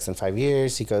had sex in 5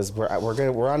 years. He goes, we're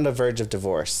on the verge of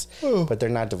divorce, but they're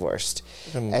not divorced.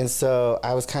 And so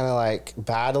I was kind of like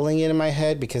battling it in my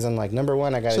head because I'm like, number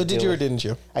one, I got to. So did you or didn't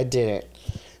you? I didn't.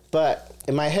 But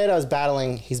in my head, I was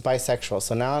battling. He's bisexual,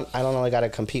 so now I don't only got to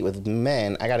compete with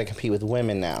men. I got to compete with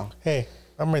women now. Hey,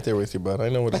 I'm right there with you, bud. I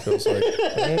know what it feels like.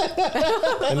 Right?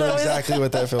 I know exactly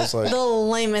what that feels like. the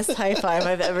lamest high five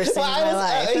I've ever seen in my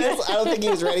life. I don't think he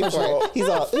was ready for it. He's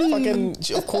all Fucking,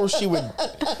 of course she would.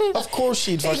 Of course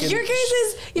she'd fucking. Your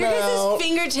guys'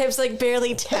 fingertips like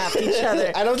barely tapped each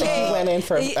other. I don't think he went in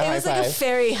for a It high was like a five.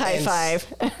 fairy high five.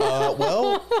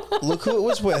 Well, look who it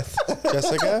was with,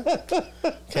 Jessica.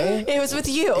 Okay, It was with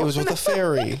you. it was with a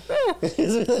fairy.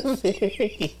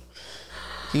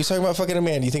 He was talking about fucking a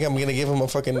man. Do you think I'm gonna give him a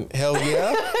fucking hell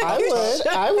yeah?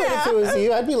 I would if it was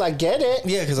you. I'd be like, get it.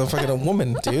 Yeah, because I'm fucking a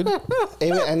woman, dude.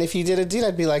 And if you did a dude,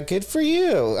 I'd be like, good for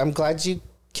you. I'm glad you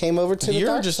came over to the You're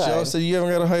dark just side. jealous that you haven't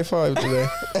got a high five today.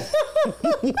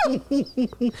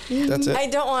 That's it. I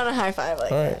don't want a high five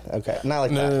like All right. Okay, not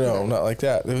like No, that. no, not like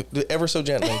that. Ever so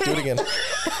gently. Do it again.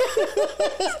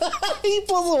 He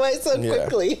pulls away so Yeah.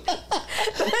 quickly.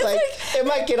 Like, it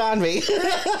might get on me.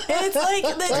 It's like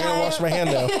the I gotta wash time. my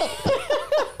hand now.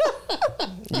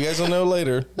 You guys will know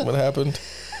later what happened.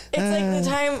 It's like the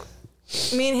time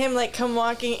me and him like come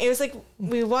walking. It was like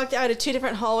we walked out of 2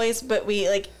 different hallways, but we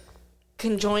like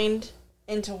conjoined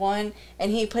into one.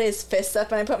 And he put his fist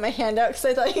up, and I put my hand out because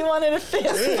I thought he wanted a fist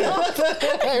bump.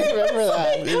 I remember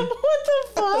that. What the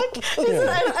fuck? He said,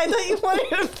 I thought you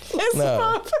wanted a fist No,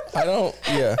 bump. I don't.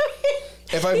 Yeah.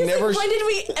 if I've never, when did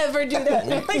we ever do that?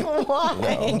 And I'm like,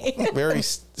 why? no, very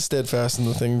steadfast in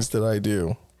the things that I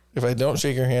do. If I don't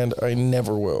shake your hand, I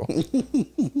never will.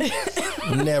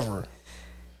 Never.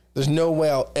 There's no way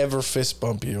I'll ever fist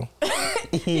bump you.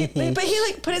 But he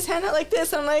like put his hand out like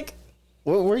this. I'm like,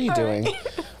 What were you doing?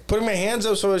 Putting my hands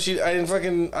up so I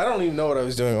don't even know what I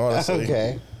was doing, honestly.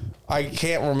 Okay. I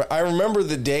can't remember. I remember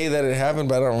the day that it happened,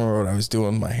 but I don't remember what I was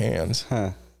doing with my hands.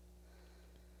 Huh.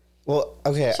 Well,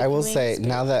 okay, I will say, wings,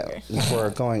 now that we're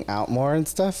going out more and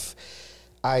stuff,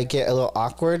 I get a little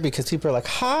awkward because people are like,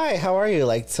 "Hi, how are you?"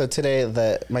 Like, so today,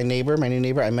 my new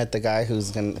neighbor, I met the guy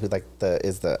is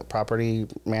the property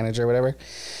manager or whatever.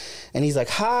 And he's like,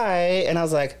 "Hi," and I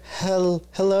was like,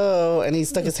 "Hello," and he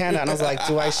stuck his hand out, and I was like,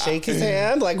 "Do I shake his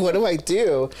hand? Like, what do I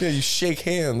do?" Yeah, you shake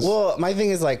hands. Well, my thing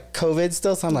is like COVID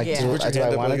still, so I'm like, Yeah. do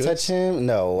I want to touch him?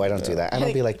 No, I don't do that. I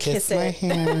don't be like, kiss my it.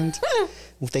 hand.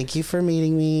 Thank you for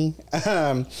meeting me.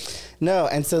 No,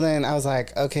 and so then I was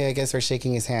like, okay, I guess we're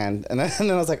shaking his hand, and then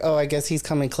I was like, oh, I guess he's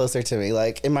coming closer to me.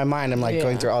 Like in my mind, I'm like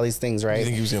going through all these things, right? You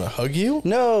think he was gonna hug you?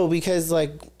 No, because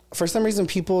like for some reason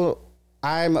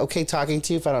I'm okay talking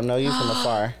to you if I don't know you from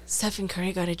afar. Stephen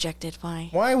Curry got ejected. Why?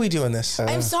 Why are we doing this?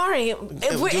 I'm sorry.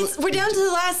 We're down to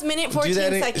the last minute, 14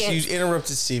 seconds. You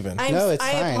interrupted Steven. No, it's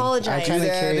I fine. apologize. I'm kind of Do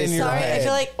that curious. in your Sorry, I head.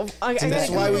 feel like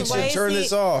That's why we should turn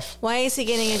this off. Why is he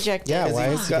getting ejected? Yeah, why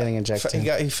is he getting ejected?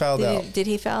 He fouled out. Did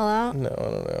he foul out? No, I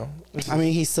don't know. I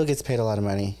mean, he still gets paid a lot of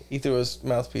money. He threw his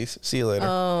mouthpiece. See you later.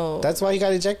 Oh, That's why he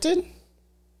got ejected?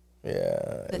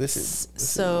 Yeah, this that's is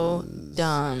so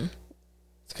dumb.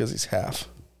 it's because he's half.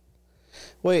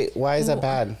 Wait, why is that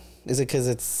bad? Is it because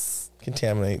it's...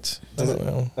 Contaminates. I don't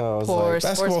know. Oh, I was Poor like,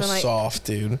 Basketball's sportsmanlike. soft,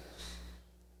 dude.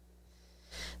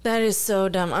 That is so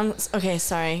dumb. I'm okay.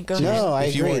 Sorry. Go ahead. no, I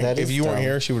If you agree. weren't, That if is you weren't dumb.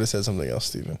 here, she would have said something else,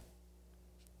 Steven.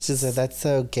 She said, that's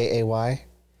so gay AY.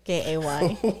 Gay AY.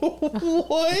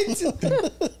 What?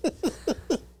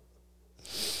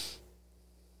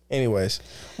 Anyways,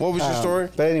 what was your story?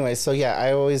 But anyway, so yeah,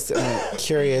 I always am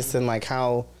curious and like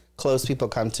how close people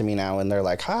come to me now and they're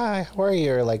like, hi, how are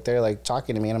you? Or like they're like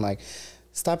talking to me and I'm like,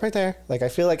 stop right there. Like I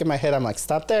feel like in my head I'm like,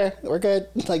 stop there. We're good.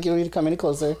 Like you don't need to come any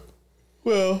closer.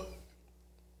 Well,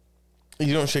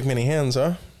 you don't shake many hands,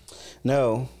 huh?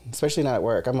 No, especially not at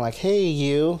work. I'm like, hey,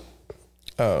 you.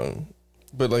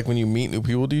 But like when you meet new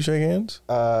people, do you shake hands?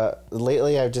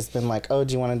 Lately I've just been like, oh,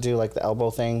 do you want to do like the elbow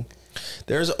thing?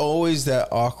 There's always that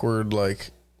awkward, like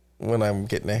when I'm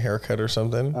getting a haircut or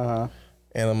something, and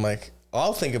I'm like,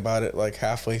 I'll think about it like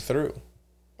halfway through.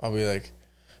 I'll be like,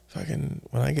 fucking,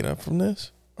 when I get up from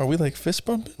this, are we like fist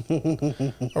bumping?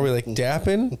 Are we like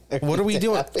dapping? What are we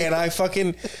doing? And I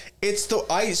fucking, so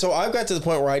I've got to the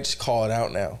point where I just call it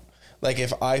out now. Like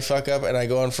if I fuck up and I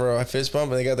go in for a fist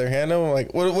bump and they got their hand up, I'm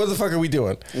like, what the fuck are we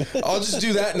doing? I'll just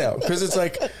do that now. Cause it's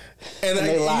like, and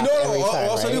they laugh what every I'll time,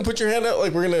 also right? do? Put your hand out,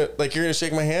 like you're gonna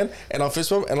shake my hand and I'll fist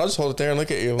bump and I'll just hold it there and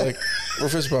look at you like we're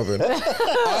fist bumping.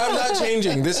 I'm not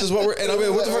changing. This is what and I'll be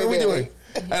like, what the fuck are we doing?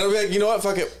 And I'll be like, you know what?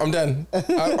 Fuck it. I'm done.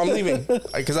 I'm leaving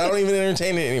because I don't even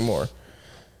entertain it anymore.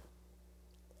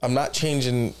 I'm not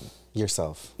changing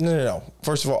Yourself. No.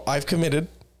 First of all, I've committed.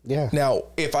 Yeah. Now,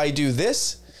 if I do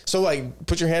this, so like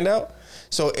put your hand out.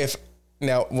 So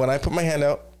when I put my hand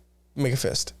out, make a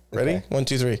fist. Ready? Okay. 1,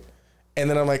 2, 3. And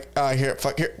then I'm like, here.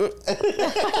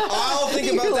 I'll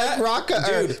think about that. Like rock,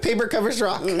 dude. Paper covers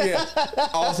rock. Yeah.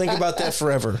 I'll think about that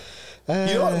forever. You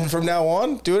know what? From now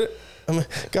on, do it.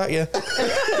 Got ya.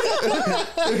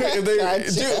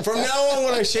 Dude, from now on,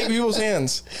 when I shake people's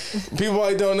hands, people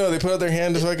I don't know, they put out their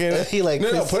hand to fucking.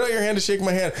 Put out your hand to shake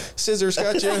my hand. Scissors,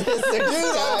 got you. Dude, I'm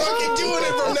fucking doing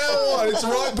it from now on. It's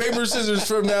rock, paper, scissors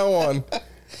from now on.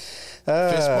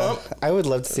 Fist bump. I would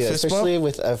love to see that, Fist especially bump?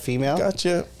 with a female.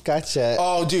 Gotcha.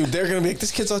 Oh, dude, they're gonna be like,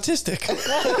 this kid's autistic.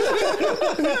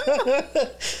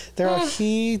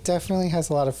 He definitely has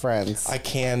a lot of friends. I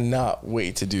cannot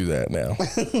wait to do that now.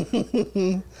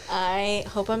 I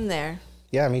hope I'm there.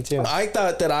 Yeah, me too. I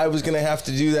thought that I was gonna have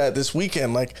to do that this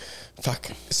weekend. Like,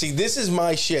 fuck. See, this is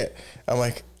my shit. I'm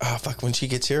like, fuck. When she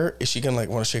gets here, is she gonna like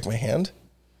want to shake my hand?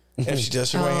 And if she does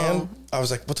shake my hand, I was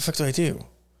like, what the fuck do I do?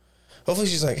 Hopefully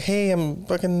she's like, hey, I'm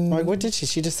fucking. Like, what did she?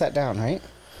 She just sat down, right?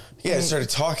 Yeah, I started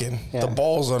talking. Yeah. The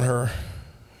balls on her.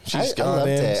 She's I gone loved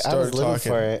in, it. I started was living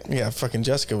talking. for it. Yeah, fucking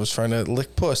Jessica was trying to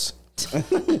lick puss.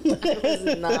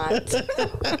 Not.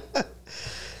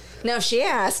 No, she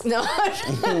asked. No,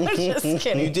 I'm just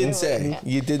kidding. You did say.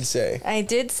 You did say. I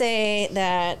did say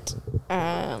that.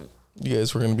 You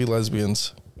guys were gonna be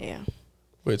lesbians, Yeah.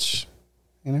 which,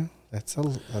 You know, that's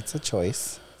a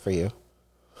choice for you.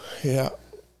 yeah,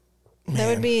 That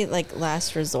would be like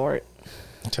last resort.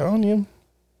 I'm telling you.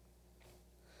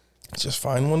 Just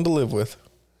find one to live with.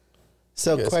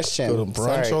 So, You guys question. go to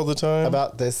brunch all the time?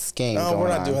 About this game. No, going we're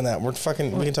not on. doing that. We're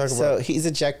fucking. We can talk So about. he's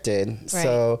ejected. Right.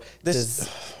 So This-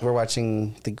 we're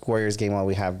watching the Warriors game while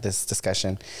we have this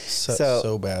discussion.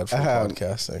 So bad for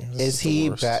podcasting. This Is he? the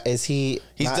worst. Is he?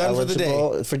 He's not done for the day.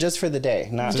 eligible for just for the day,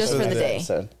 not Just for the day.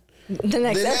 episode. The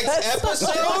next, The next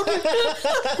episode?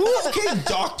 Okay,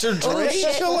 Dr. Dre,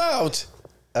 shit. chill out.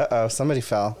 Uh-oh, somebody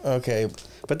fell. Okay.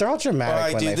 But they're all dramatic All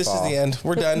right, when dude, they this fall. is the end.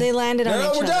 We're done. They landed on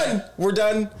No, each we're other. done. We're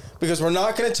done because we're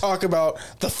not going to talk about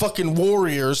the fucking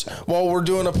Warriors while we're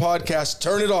doing a podcast.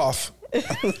 Turn it off. Turn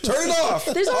it off.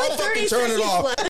 There's only I'll 30 fucking turn it seconds off. left.